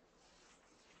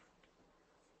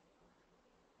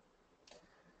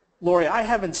Lori, I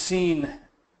haven't seen,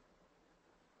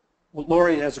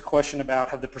 Lori has a question about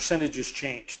have the percentages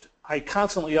changed. I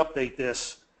constantly update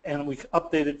this, and we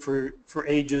update it for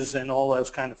ages and all those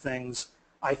kind of things.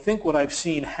 I think what I've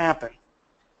seen happen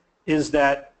is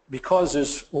that because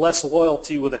there's less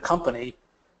loyalty with a company,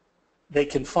 they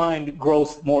can find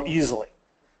growth more easily.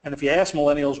 And if you ask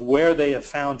millennials where they have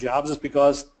found jobs, it's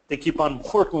because they keep on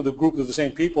working with a group of the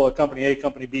same people at company A,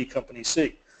 company B, company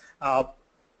C.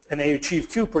 And they achieve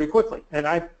Q pretty quickly. And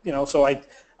I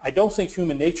don't think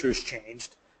human nature has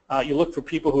changed. You look for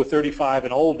people who are 35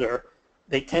 and older,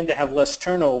 they tend to have less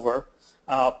turnover,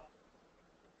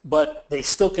 but they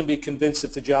still can be convinced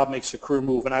if the job makes a career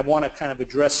move. And I want to kind of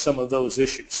address some of those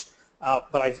issues.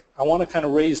 But I want to kind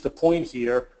of raise the point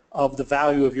here of the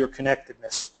value of your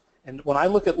connectedness. And when I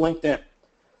look at LinkedIn,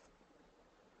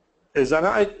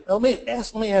 let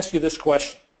me ask you this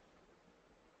question.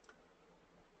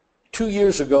 2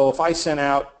 years ago, if I sent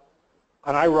out,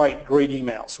 and I write great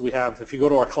emails. We have, if you go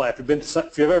to our class, if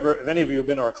any of you have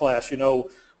been to our class, you know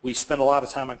we spend a lot of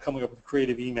time on coming up with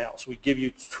creative emails. We give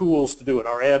you tools to do it.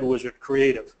 Our ad wizard,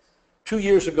 creative. 2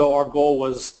 years ago, our goal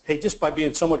was, hey, just by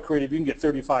being somewhat creative, you can get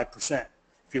 35%.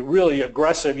 If you're really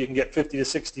aggressive, you can get 50 to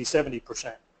 60,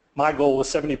 70%. My goal was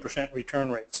 70%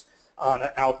 return rates on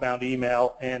outbound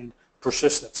email and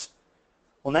persistence.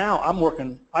 Well, now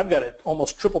I've got to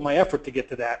almost triple my effort to get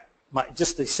to that.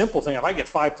 Just the simple thing, if I get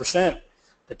 5%,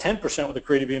 the 10% with a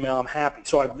creative email, I'm happy.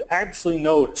 So I've actually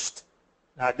noticed,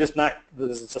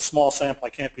 it's a small sample, I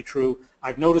can't be true,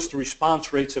 I've noticed the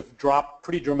response rates have dropped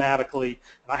pretty dramatically,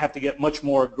 and I have to get much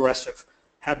more aggressive.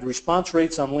 Have the response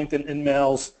rates on LinkedIn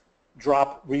emails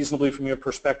drop reasonably from your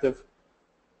perspective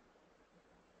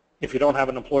if you don't have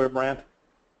an employer brand?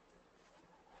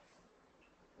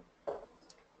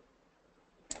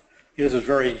 This is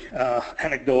very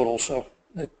anecdotal, so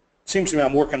it seems to me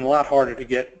I'm working a lot harder to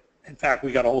get, in fact,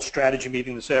 we got a whole strategy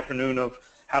meeting this afternoon of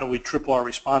how do we triple our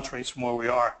response rates from where we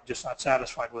are, just not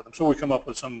satisfied with them. So we come up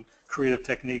with some creative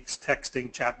techniques,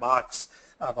 texting, chat box,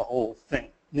 the whole thing,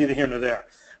 neither here nor there.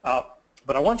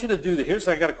 But I want you to do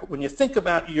when you think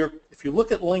about if you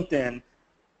look at LinkedIn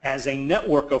as a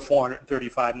network of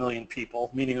 435 million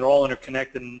people, meaning they're all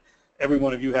interconnected and every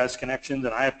one of you has connections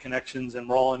and I have connections and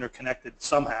we're all interconnected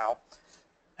somehow,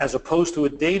 as opposed to a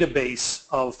database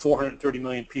of 430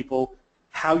 million people,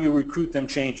 how you recruit them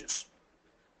changes.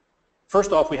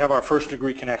 First off, we have our first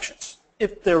degree connections.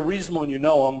 If they're reasonable and you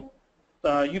know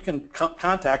them, you can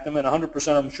contact them and 100%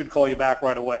 of them should call you back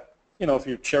right away. You know, if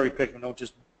you're cherry picking, don't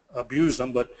just abuse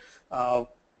them, but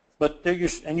they're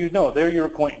they're your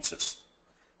acquaintances.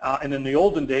 And in the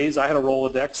olden days, I had a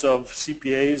Rolodex of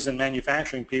CPAs and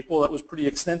manufacturing people that was pretty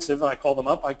extensive. I called them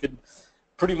up. I could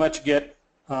pretty much get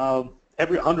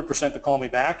every 100% to call me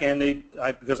back, and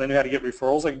because I knew how to get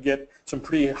referrals, I could get some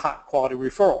pretty hot quality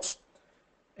referrals.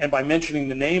 And by mentioning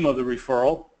the name of the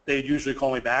referral, they'd usually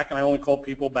call me back, and I only called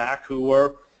people back who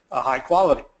were high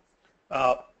quality.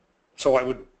 So I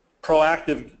would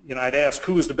I'd ask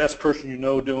who is the best person you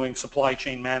know doing supply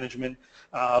chain management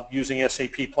using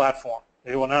SAP platform.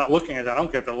 They were not looking at that. I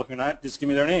don't care if they're looking at it, just give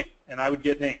me their name, and I would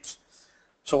get names.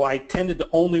 So I tended to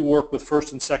only work with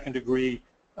first and second degree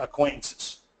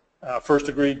acquaintances. First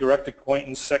degree direct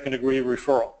acquaintance, second degree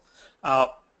referral.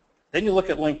 Then you look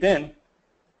at LinkedIn,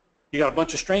 you got a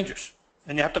bunch of strangers,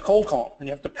 and you have to cold call them, and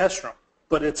you have to pester them,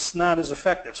 but it's not as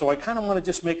effective. So I kind of want to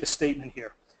just make a statement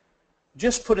here.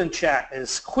 Just put in chat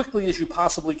as quickly as you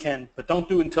possibly can, but don't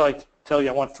do it until I tell you.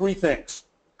 I want 3 things.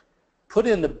 Put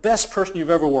in the best person you've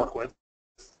ever worked with,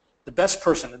 The best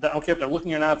person, I don't care if they're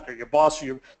looking or not, if they're your boss,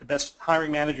 or the best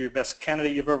hiring manager, your best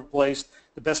candidate you've ever placed,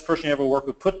 the best person you ever worked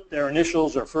with, put their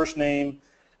initials, their first name,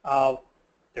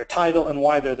 their title, and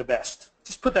why they're the best.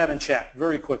 Just put that in chat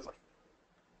very quickly.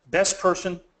 Best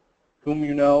person whom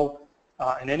you know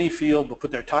in any field, but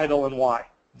put their title and why.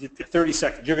 30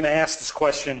 seconds. You're going to ask this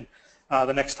question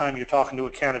the next time you're talking to a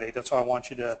candidate. That's why I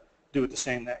want you to do it the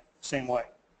same way.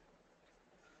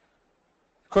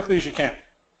 Quickly as you can.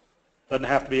 Doesn't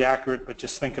have to be accurate, but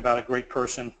just think about a great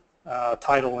person,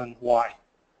 title, and why.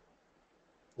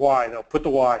 Why, though. Put the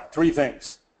why. 3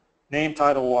 things. Name,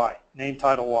 title, why. Name,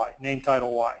 title, why. Name,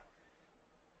 title, why.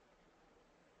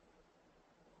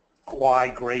 Why,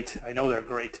 great. I know they're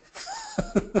great.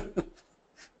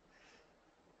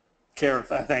 Karen,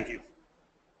 thank you.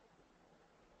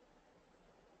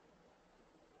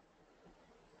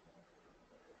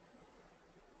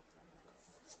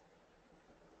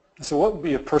 So what would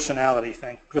be a personality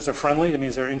thing? Because they're friendly, it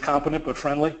means they're incompetent but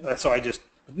friendly. So I just,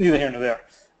 neither here nor there.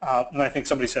 And I think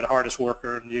somebody said hardest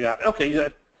worker, and you got it. Okay,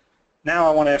 now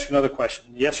I want to ask you another question.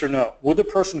 Yes or no? Would the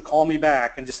person call me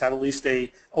back and just have at least an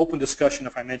open discussion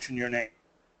if I mention your name?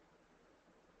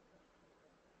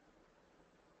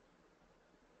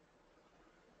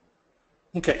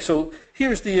 Okay, so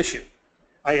here's the issue.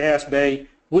 I asked Bay,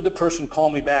 would the person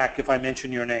call me back if I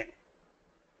mention your name?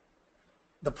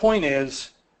 The point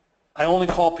is, I only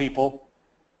call people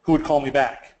who would call me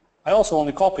back. I also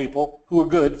only call people who are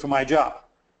good for my job.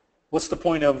 What's the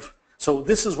point of, so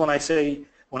this is when I say,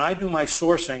 when I do my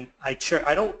sourcing, I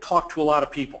don't talk to a lot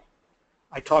of people.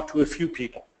 I talk to a few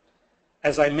people.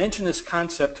 As I mentioned this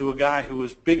concept to a guy who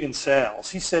was big in sales,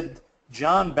 he said,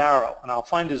 John Barrow, and I'll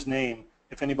find his name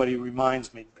if anybody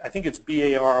reminds me. I think it's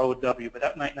B-A-R-O-W, but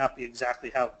that might not be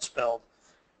exactly how it's spelled.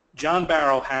 John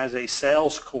Barrow has a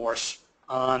sales course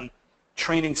on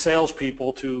training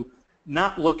salespeople to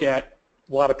not look at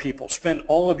a lot of people. Spend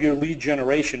all of your lead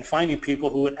generation finding people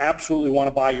who would absolutely want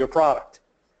to buy your product.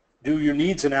 Do your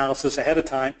needs analysis ahead of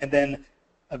time, and then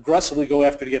aggressively go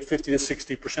after to get 50 to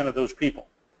 60% of those people.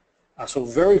 So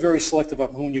very, very selective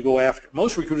on whom you go after.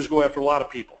 Most recruiters go after a lot of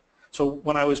people. So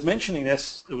when I was mentioning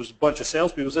this, there was a bunch of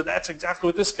salespeople who said, that's exactly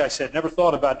what this guy said. Never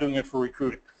thought about doing it for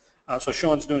recruiting. So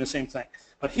Sean's doing the same thing.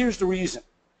 But here's the reason.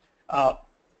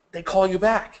 They call you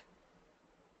back.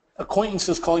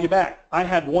 Acquaintances call you back. I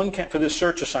had one for this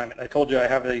search assignment. I told you I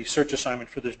have a search assignment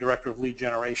for this director of lead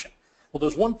generation. Well,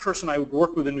 there's one person I would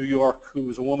work with in New York who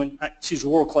is a woman. She's a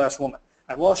world-class woman.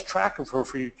 I lost track of her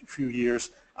for a few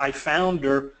years. I found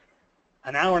her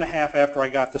an hour and a half after I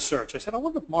got the search. I said, I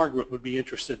wonder if Margaret would be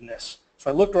interested in this. So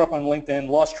I looked her up on LinkedIn,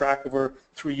 lost track of her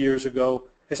 3 years ago.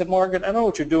 I said, Margaret, I know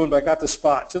what you're doing, but I got the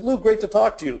spot. She said, Lou, great to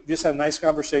talk to you. We just had a nice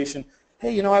conversation.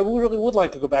 Hey, you know, I really would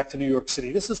like to go back to New York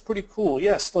City. This is pretty cool.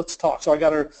 Yes, let's talk. So I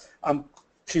got her.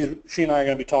 She and I are going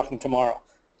to be talking tomorrow.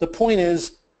 The point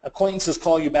is, acquaintances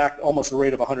call you back almost at the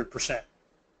rate of 100%.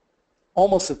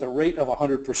 Almost at the rate of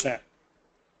 100%.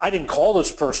 I didn't call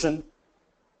this person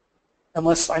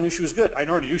unless I knew she was good. I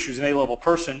already knew she was an A-level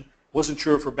person. Wasn't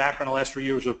sure if her background the last 3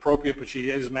 years was appropriate, but she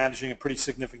is managing a pretty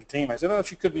significant team. I said, oh,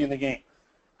 she could be in the game.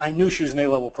 I knew she was an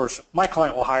A-level person. My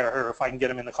client will hire her if I can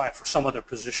get him in the client for some other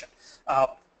position.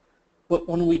 But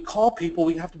when we call people,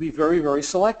 we have to be very, very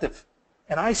selective.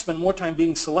 And I spend more time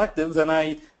being selective than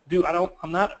I do.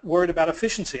 I'm not worried about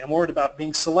efficiency. I'm worried about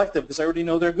being selective because I already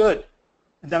know they're good.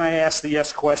 And then I ask the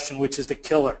yes question, which is the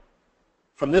killer.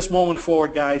 From this moment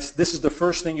forward, guys, this is the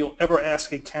first thing you'll ever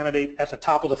ask a candidate at the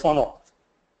top of the funnel.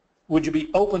 Would you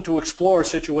be open to explore a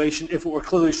situation if it were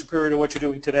clearly superior to what you're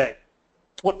doing today?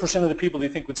 What percent of the people do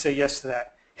you think would say yes to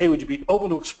that? Hey, would you be open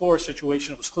to explore a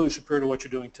situation that was clearly superior to what you're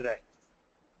doing today?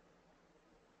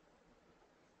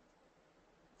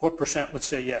 What percent would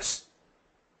say yes?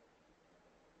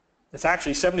 It's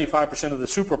actually 75% of the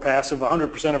super passive,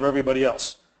 100% of everybody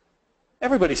else.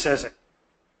 Everybody says it.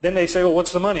 Then they say, well,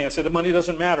 what's the money? I said, the money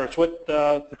doesn't matter. It's what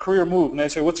the career move. And they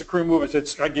say, what's the career move? I said,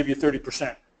 I'll give you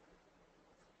 30%.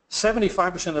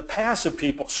 75% of the passive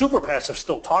people, super passive,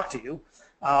 still talk to you.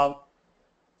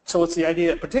 So it's the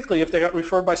idea, particularly if they got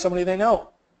referred by somebody they know.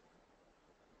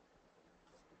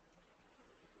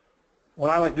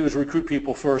 What I like to do is recruit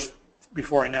people first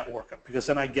before I network them, because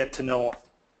then I get to know them.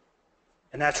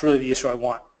 And that's really the issue I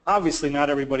want. Obviously, not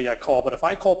everybody I call, but if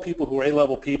I call people who are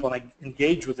A-level people and I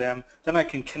engage with them, then I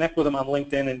can connect with them on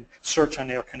LinkedIn and search on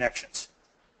their connections.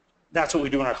 That's what we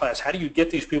do in our class. How do you get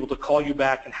these people to call you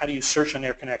back, and how do you search on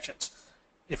their connections?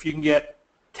 If you can get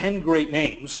 10 great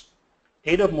names,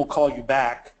 8 of them will call you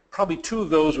back. Probably 2 of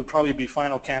those would probably be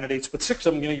final candidates, but 6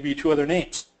 of them are going to give you 2 other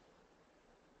names.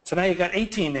 So now you've got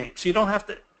 18 names. So you don't have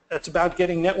to, it's about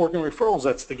getting networking referrals.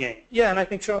 That's the game. Yeah, and I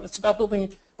think, Sean, it's about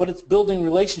building but it's building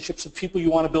relationships with people you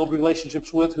want to build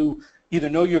relationships with who either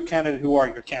know your candidate, who are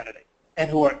your candidate, and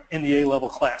who are in the A-level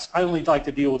class. I only like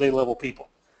to deal with A-level people.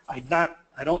 I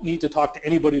don't need to talk to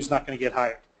anybody who's not going to get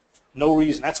hired. No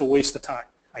reason. That's a waste of time.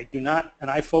 I do not,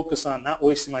 and I focus on not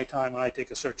wasting my time when I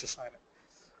take a search assignment.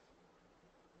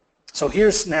 So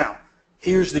here's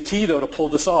the key, though, to pull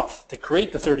this off. To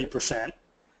create the 30%,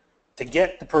 to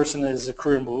get the person as a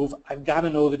career move, I've got to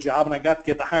know the job, and I've got to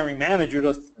get the hiring manager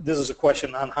to, this is a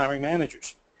question on hiring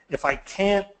managers. If I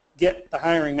can't get the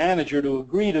hiring manager to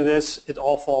agree to this, it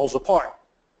all falls apart.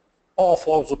 All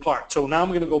falls apart. So now I'm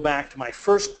going to go back to my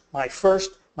first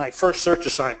search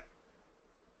assignment.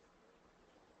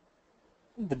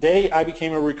 The day I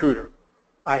became a recruiter,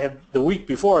 the week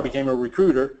before I became a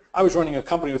recruiter, I was running a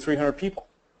company with 300 people.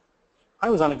 I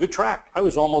was on a good track. I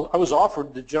was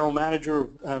offered the general manager,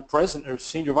 president, or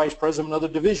senior vice president of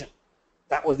another division.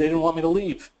 They didn't want me to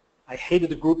leave. I hated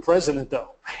the group president,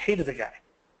 though. I hated the guy.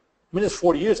 I mean, it's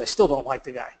 40 years. I still don't like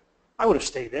the guy. I would have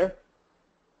stayed there.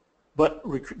 But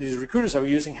these recruiters I was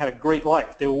using had a great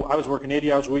life. I was working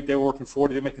 80 hours a week. They were working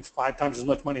 40. They were making 5 times as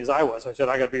much money as I was. I said,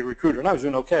 I got to be a recruiter, and I was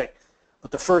doing okay.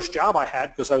 But the first job I had,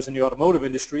 because I was in the automotive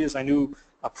industry, as I knew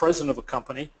a president of a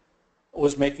company,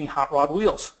 was making hot rod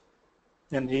wheels.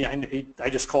 And I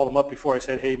just called him up before. I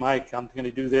said, hey, Mike, I'm going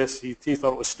to do this. He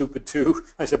thought it was stupid, too.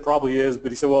 I said, probably is.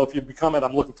 But he said, well, if you become it,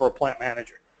 I'm looking for a plant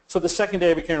manager. So the second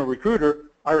day I became a recruiter,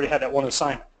 I already had that one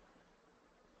assignment.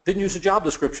 Didn't use a job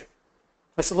description.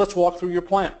 I said, let's walk through your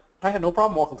plant. I had no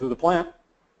problem walking through the plant.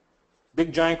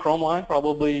 Big, giant chrome line,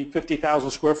 probably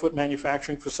 50,000 square foot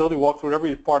manufacturing facility, walked through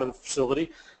every part of the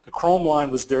facility. The chrome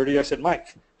line was dirty. I said,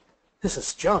 Mike, this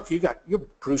is junk. You're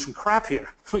producing crap here.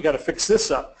 We got to fix this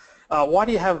up. Why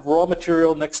do you have raw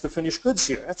material next to finished goods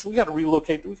here? We got to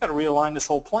relocate. We got to realign this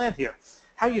whole plant here.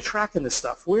 How are you tracking this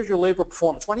stuff? Where's your labor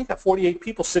performance? Why do you got 48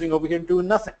 people sitting over here doing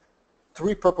nothing?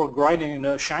 3 purple grinding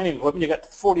and shining equipment. You got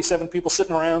 47 people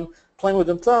sitting around playing with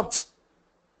them thumbs.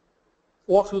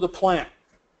 Walk through the plant.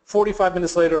 45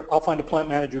 minutes later, I'll find a plant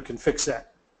manager who can fix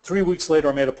that. 3 weeks later,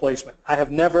 I made a placement. I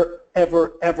have never,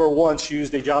 ever, ever once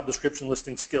used a job description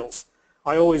listing skills.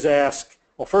 I always ask,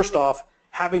 well, first off,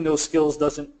 having those skills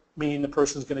doesn't mean the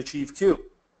person's going to achieve Q.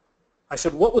 I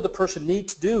said, what would the person need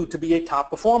to do to be a top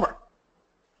performer?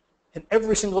 And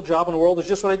every single job in the world is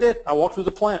just what I did. I walked through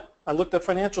the plant. I looked at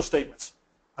financial statements.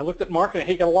 I looked at marketing.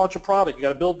 Hey, you got to launch a product. You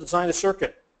got to build, design a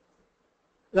circuit.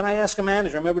 Then I asked a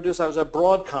manager. I remember this. I was at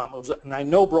Broadcom. And I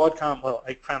know Broadcom, well,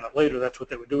 I found out later that's what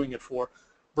they were doing it for.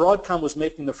 Broadcom was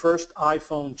making the first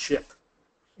iPhone chip.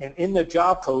 And in the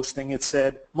job posting, it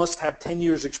said, must have 10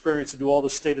 years experience to do all the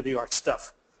state-of-the-art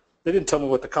stuff. They didn't tell me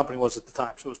what the company was at the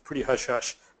time, so it was pretty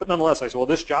hush-hush. But nonetheless, I said, well,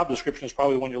 this job description is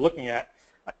probably the one you're looking at.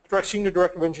 Senior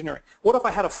Director of Engineering. What if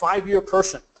I had a 5-year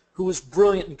person who was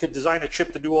brilliant and could design a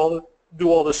chip to do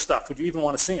all this stuff? Would you even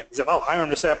want to see him? He said, I'll hire him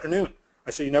this afternoon. I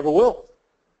said, you never will,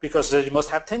 because it says you must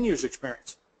have 10 years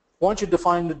experience. Why don't you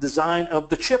define the design of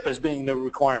the chip as being the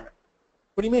requirement?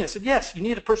 What do you mean? I said, yes, you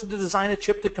need a person to design a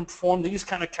chip that can perform these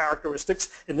kind of characteristics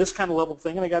in this kind of level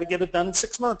thing, and I got to get it done in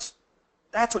 6 months.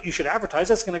 That's what you should advertise.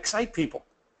 That's going to excite people.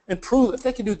 And prove if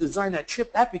they can design that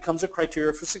chip, that becomes a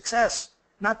criteria for success,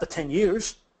 not the 10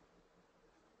 years.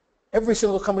 Every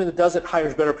single company that does it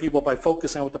hires better people by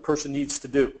focusing on what the person needs to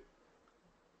do.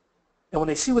 And when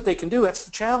they see what they can do, that's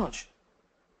the challenge.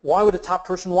 Why would a top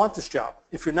person want this job?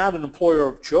 If you're not an employer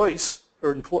of choice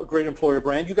or great employer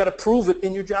brand, you've got to prove it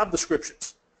in your job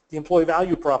descriptions, the employee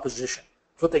value proposition,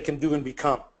 what they can do and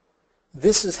become.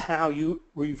 This is how you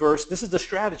reverse. This is the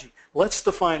strategy. Let's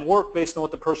define work based on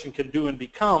what the person can do and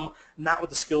become, not with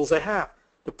the skills they have.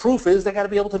 The proof is they got to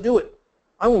be able to do it.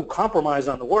 I won't compromise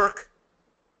on the work.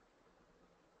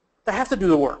 They have to do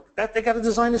the work. They got to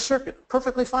design a circuit.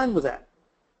 Perfectly fine with that.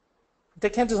 If they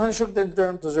can't design a circuit, they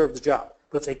don't deserve the job.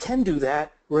 But if they can do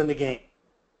that, we're in the game.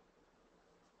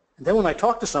 And then when I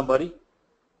talk to somebody,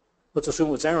 let's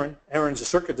assume it's Aaron. Aaron's a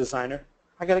circuit designer.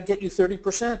 I got to get you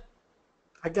 30%.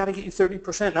 I got to get you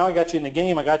 30%. Now I got you in the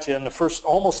game. I got you in the first,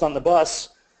 almost on the bus.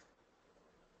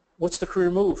 What's the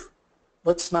career move?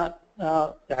 Let's not,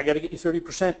 I got to get you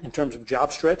 30% in terms of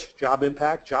job stretch, job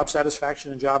impact, job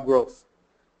satisfaction, and job growth.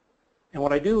 And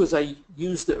what I do is I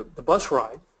use the bus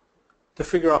ride to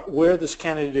figure out where this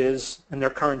candidate is in their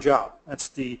current job. That's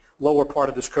the lower part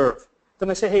of this curve.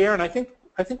 Then I say, hey, Aaron, I think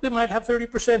we might have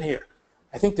 30% here.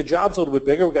 I think the job's a little bit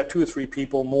bigger. We've got 2 or 3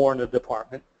 people more in the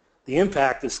department. The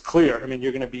impact is clear. I mean,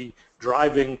 you're going to be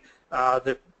driving, you're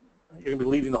going to be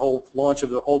leading the whole launch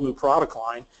of the whole new product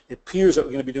line. It appears that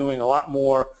we're going to be doing a lot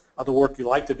more the work you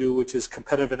like to do, which is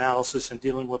competitive analysis and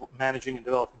dealing with managing and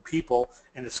developing people,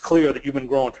 and it's clear that you've been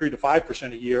growing 3 to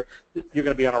 5% a year, you're going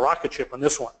to be on a rocket ship on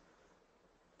this one.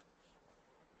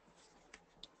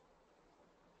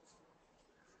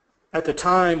 At the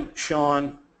time,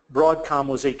 Sean, Broadcom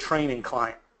was a training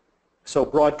client. So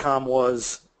Broadcom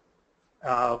was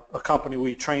a company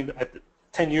we trained at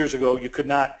 10 years ago. You could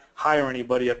not hire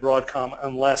anybody at Broadcom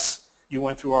unless you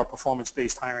went through our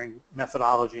performance-based hiring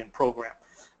methodology and program.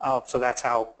 So that's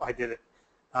how I did it.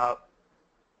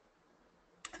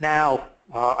 Now,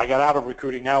 I got out of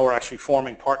recruiting. Now we're actually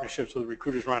forming partnerships with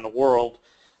recruiters around the world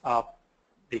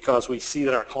because we see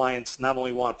that our clients not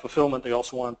only want fulfillment, they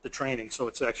also want the training. So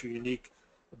it's actually a unique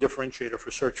differentiator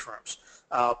for search firms.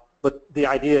 But the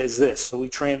idea is this. So we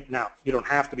train, now you don't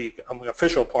have to be an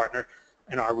official partner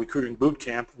in our recruiting boot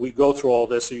camp. We go through all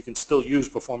this so you can still use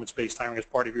performance-based hiring as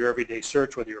part of your everyday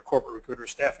search, whether you're a corporate recruiter or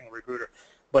staffing recruiter.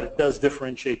 But it does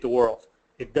differentiate the world.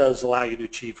 It does allow you to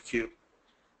achieve Q.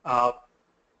 I'm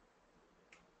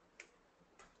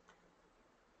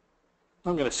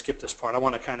going to skip this part. I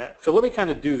want to so let me kind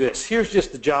of do this. Here's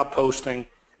just the job posting,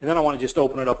 and then I want to just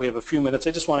open it up. We have a few minutes.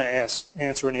 I just want to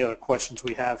answer any other questions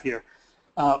we have here.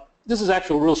 This is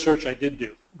actual real search I did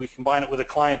do. We combined it with a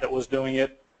client that was doing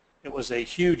it. It was a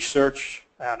huge search.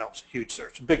 No, it was a huge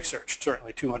search, a big search,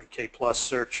 certainly 200K plus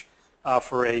search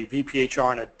for a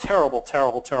VPHR in a terrible,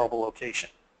 terrible, terrible location.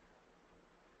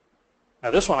 Now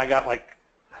this one I got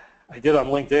I did on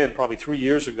LinkedIn probably 3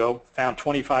 years ago, found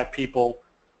 25 people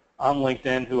on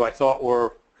LinkedIn who I thought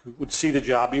who would see the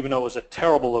job, even though it was a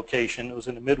terrible location. It was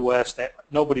in the Midwest. There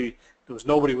was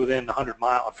nobody within 100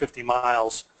 miles or 50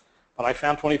 miles. But I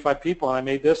found 25 people, and I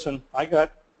made this, and I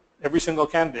got every single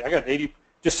candidate. I got 80.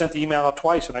 Just sent the email out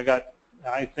twice, and I got,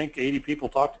 I think, 80%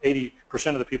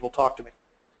 of the people talked to me.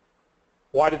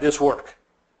 Why did this work?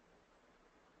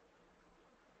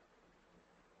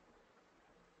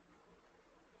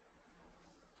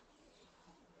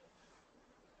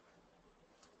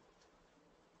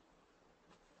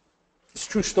 It's a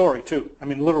true story, too. I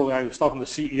mean, literally, I was talking to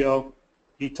the CEO.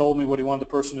 He told me what he wanted the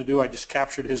person to do. I just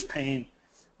captured his pain.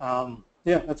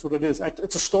 Yeah, that's what it is.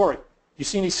 It's a story. You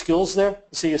see any skills there?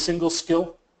 You see a single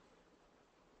skill?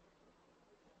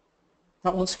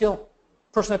 Not one skill.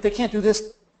 Person, if they can't do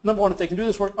this, number one, if they can do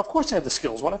this work, of course they have the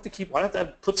skills. Why do I have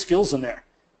to put skills in there?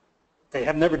 They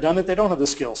have never done it, they don't have the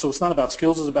skills. So it's not about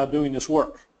skills, it's about doing this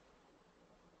work.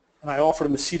 And I offered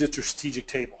them a seat at your strategic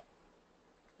table.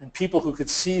 And people who could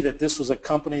see that this was a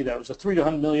company that was a $300 to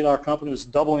 $100 million company, was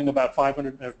doubling about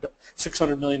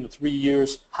 600 million in 3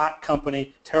 years, hot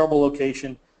company, terrible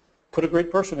location, put a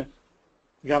great person in.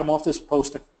 You got them off this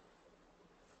posting.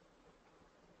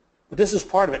 But this is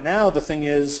part of it. Now the thing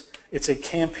is, it's a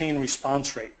campaign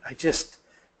response rate.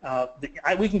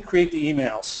 We can create the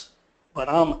emails, but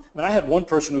I had one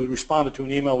person who responded to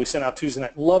an email we sent out Tuesday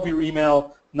night. Love your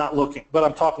email, not looking, but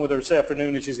I'm talking with her this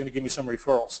afternoon and she's going to give me some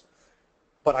referrals.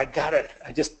 But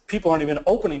people aren't even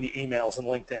opening the emails in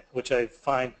LinkedIn, which I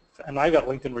find, and I got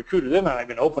LinkedIn Recruiter, they're not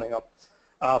even opening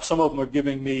them. Some of them are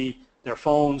giving me their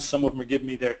phones, some of them are giving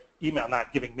me their email,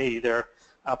 not giving me, they're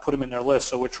put them in their list.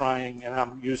 So we're trying, and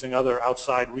I'm using other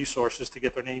outside resources to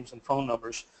get their names and phone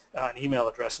numbers and email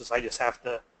addresses. I just have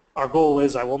to, our goal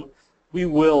is we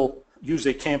will use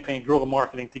a campaign, guerrilla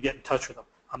marketing, to get in touch with them.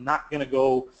 I'm not going to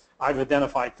go, I've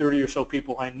identified 30 or so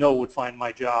people I know would find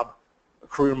my job a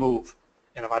career move.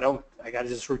 And if I don't, I got to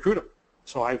just recruit them.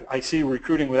 So I see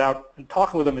recruiting without, and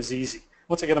talking with them is easy.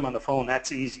 Once I get them on the phone,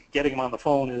 that's easy. Getting them on the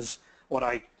phone is what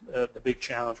the big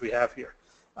challenge we have here.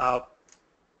 But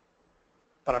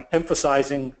I'm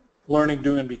emphasizing learning,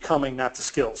 doing, and becoming, not the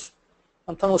skills.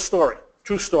 I'm telling a story,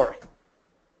 true story.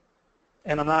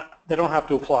 And they don't have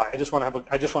to apply. I just want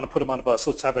to put them on a bus.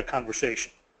 Let's have a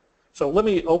conversation. So let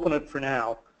me open it for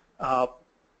now.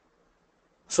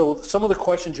 So some of the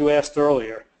questions you asked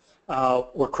earlier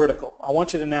were critical. I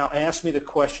want you to now ask me the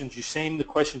questions, the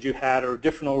questions you had, or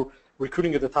different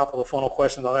recruiting at the top of the funnel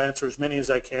questions. I'll answer as many as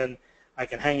I can. I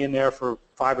can hang in there for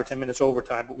 5 or 10 minutes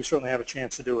overtime, but we certainly have a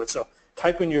chance to do it. So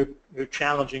type in your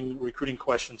challenging recruiting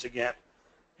questions again.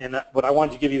 But I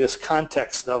wanted to give you this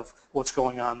context of what's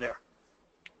going on there.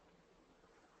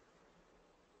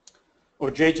 Or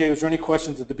JJ, was there any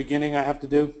questions at the beginning I have to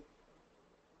do?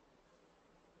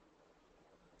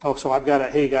 Oh, so I've got to,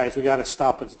 hey guys, we got to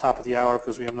stop at the top of the hour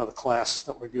because we have another class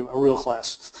that we're doing, a real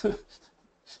class.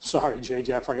 Sorry,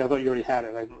 JJ, I forgot. I thought you already had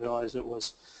it. I didn't realize it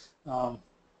was.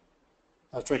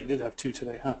 That's right, you did have 2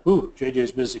 today, huh? Ooh,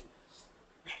 JJ's busy.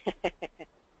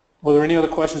 Were there any other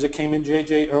questions that came in,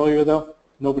 JJ, earlier though?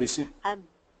 Nobody seen?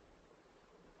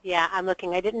 Yeah, I'm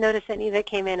looking. I didn't notice any that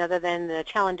came in other than the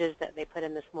challenges that they put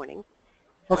in this morning.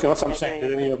 Okay, that's what I'm saying.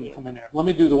 Did any of them come in there? Let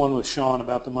me do the one with Sean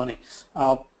about the money.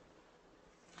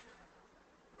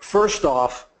 First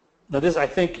off, now this, I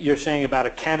think you're saying about a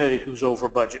candidate who's over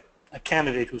budget,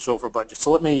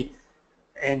 So let me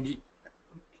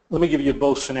give you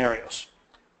both scenarios.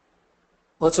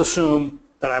 Let's assume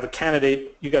that I have a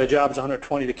candidate, you got a job that's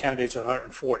 120, the candidate's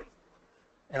 140.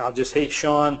 And I'll just, hey,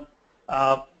 Sean,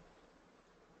 I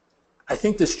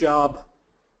think this job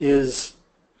is,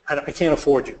 I can't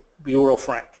afford you, be real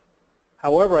frank.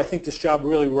 However, I think this job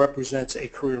really represents a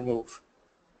career move.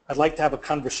 I'd like to have a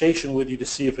conversation with you to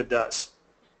see if it does.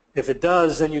 If it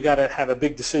does, then you got to have a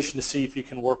big decision to see if you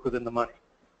can work within the money.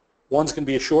 One's going to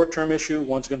be a short-term issue,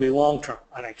 one's going to be long-term,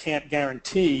 and I can't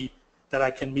guarantee that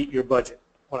I can meet your budget.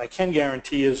 What I can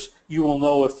guarantee is you will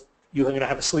know if you're going to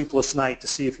have a sleepless night to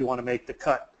see if you want to make the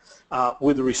cut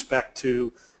with respect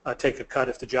to take a cut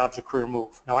if the job's a career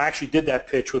move. Now, I actually did that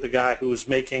pitch with a guy who was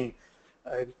making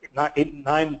I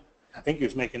think he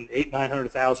was making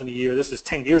 $800,000–900,000 a year. This is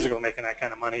 10 years ago, making that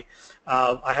kind of money.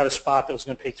 I had a spot that was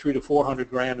going to pay $300,000 to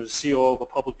 $400,000 as CEO of a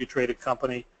publicly traded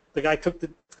company. The guy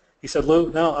he said,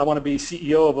 Lou, no, I want to be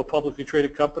CEO of a publicly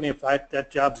traded company. If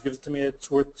that job gives it to me, it's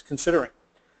worth considering.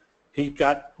 They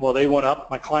went up.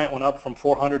 My client went up from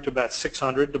 400 to about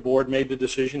 600. The board made the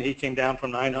decision. He came down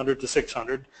from 900 to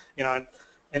 600, and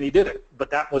he did it. But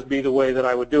that would be the way that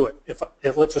I would do it.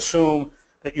 If let's assume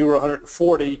that you were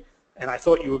 140 and I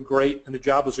thought you were great and the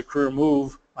job was a career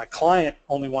move, my client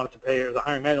only wanted to pay, or the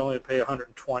hiring manager only wanted to pay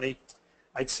 120.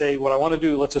 I'd say what I want to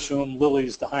do, let's assume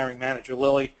Lily's the hiring manager.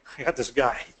 Lily, I got this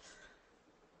guy.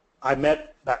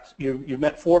 You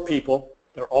met 4 people.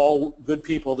 They're all good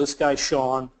people. This guy,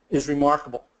 Sean, is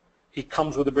remarkable. He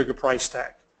comes with a bigger price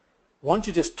tag. Why don't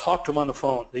you just talk to him on the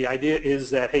phone? The idea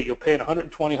is that, hey, you'll pay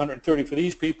 120, 130 for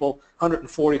these people,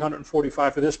 140,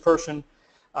 145 for this person.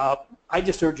 I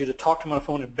just urge you to talk to him on the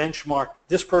phone and benchmark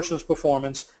this person's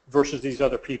performance versus these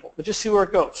other people. But just see where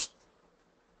it goes.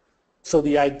 So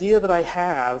the idea that I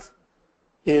have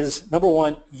is, number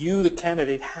one, you, the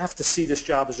candidate, have to see this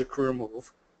job as a career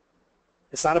move.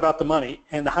 It's not about the money,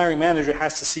 and the hiring manager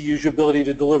has to see your ability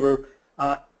to deliver,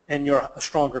 and you're a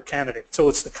stronger candidate. So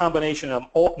it's the combination of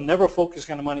never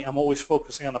focusing on the money. I'm always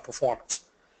focusing on the performance.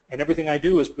 And everything I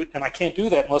do is, and I can't do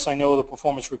that unless I know the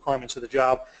performance requirements of the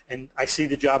job, and I see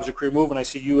the job as a career move, and I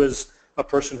see you as a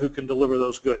person who can deliver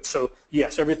those goods. So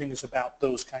yes, everything is about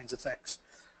those kinds of things.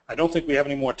 I don't think we have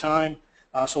any more time,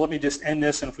 so let me just end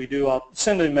this, and if we do, I'll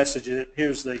send a message.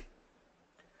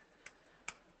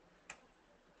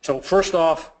 So first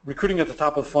off, recruiting at the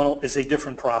top of the funnel is a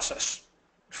different process.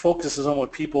 It focuses on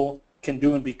what people can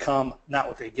do and become, not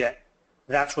what they get.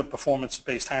 That's what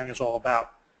performance-based hiring is all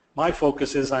about. My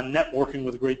focus is on networking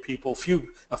with great people,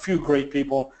 a few great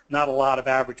people, not a lot of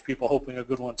average people hoping a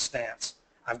good one stands.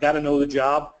 I've got to know the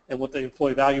job and what the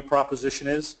employee value proposition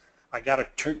is. I've got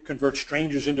to convert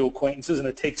strangers into acquaintances, and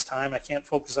it takes time. I can't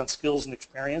focus on skills and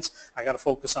experience. I've got to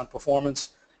focus on performance,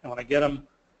 and when I get them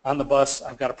on the bus,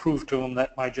 I've got to prove to them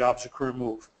that my job's a career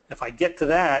move. If I get to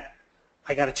that,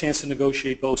 I got a chance to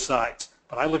negotiate both sides.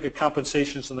 But I look at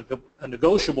compensation as a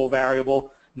negotiable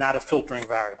variable, not a filtering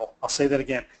variable. I'll say that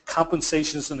again.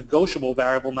 Compensation is a negotiable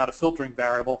variable, not a filtering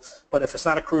variable. But if it's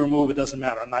not a career move, it doesn't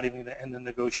matter. I'm not even going to end the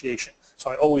negotiation.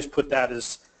 So I always put that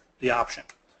as the option.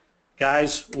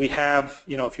 Guys, we have,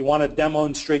 if you want to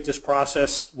demonstrate this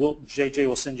process, JJ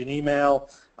will send you an email.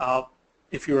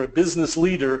 If you're a business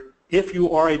leader, if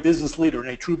you are a business leader and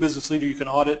a true business leader, you can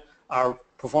audit our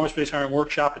performance-based hiring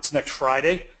workshop. It's next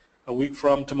Friday, a week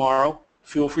from tomorrow.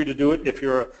 Feel free to do it. If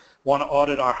you want to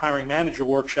audit our hiring manager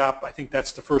workshop, I think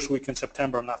that's the first week in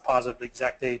September. I'm not positive the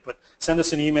exact date, but send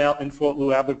us an email,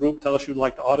 info@LouAdler Group. Tell us you'd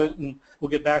like to audit, and we'll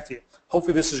get back to you.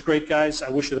 Hopefully this is great, guys. I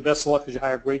wish you the best of luck as you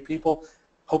hire great people.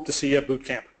 Hope to see you at boot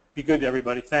camp. Be good,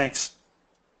 everybody. Thanks.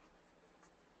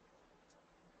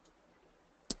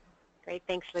 Great,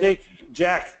 thanks, Lou. Jake,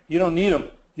 Jack, you don't need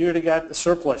them. You already got the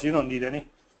surplus. You don't need any.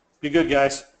 Be good,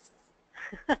 guys.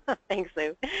 Thanks,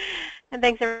 Lou. And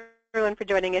thanks, everyone, for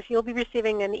joining us. You'll be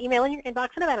receiving an email in your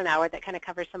inbox in about an hour that kind of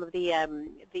covers some of the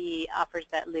offers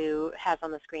that Lou has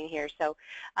on the screen here. So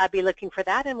be looking for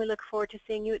that, and we look forward to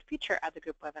seeing you at future Adler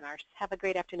Group webinars. Have a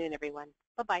great afternoon, everyone.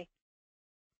 Bye-bye.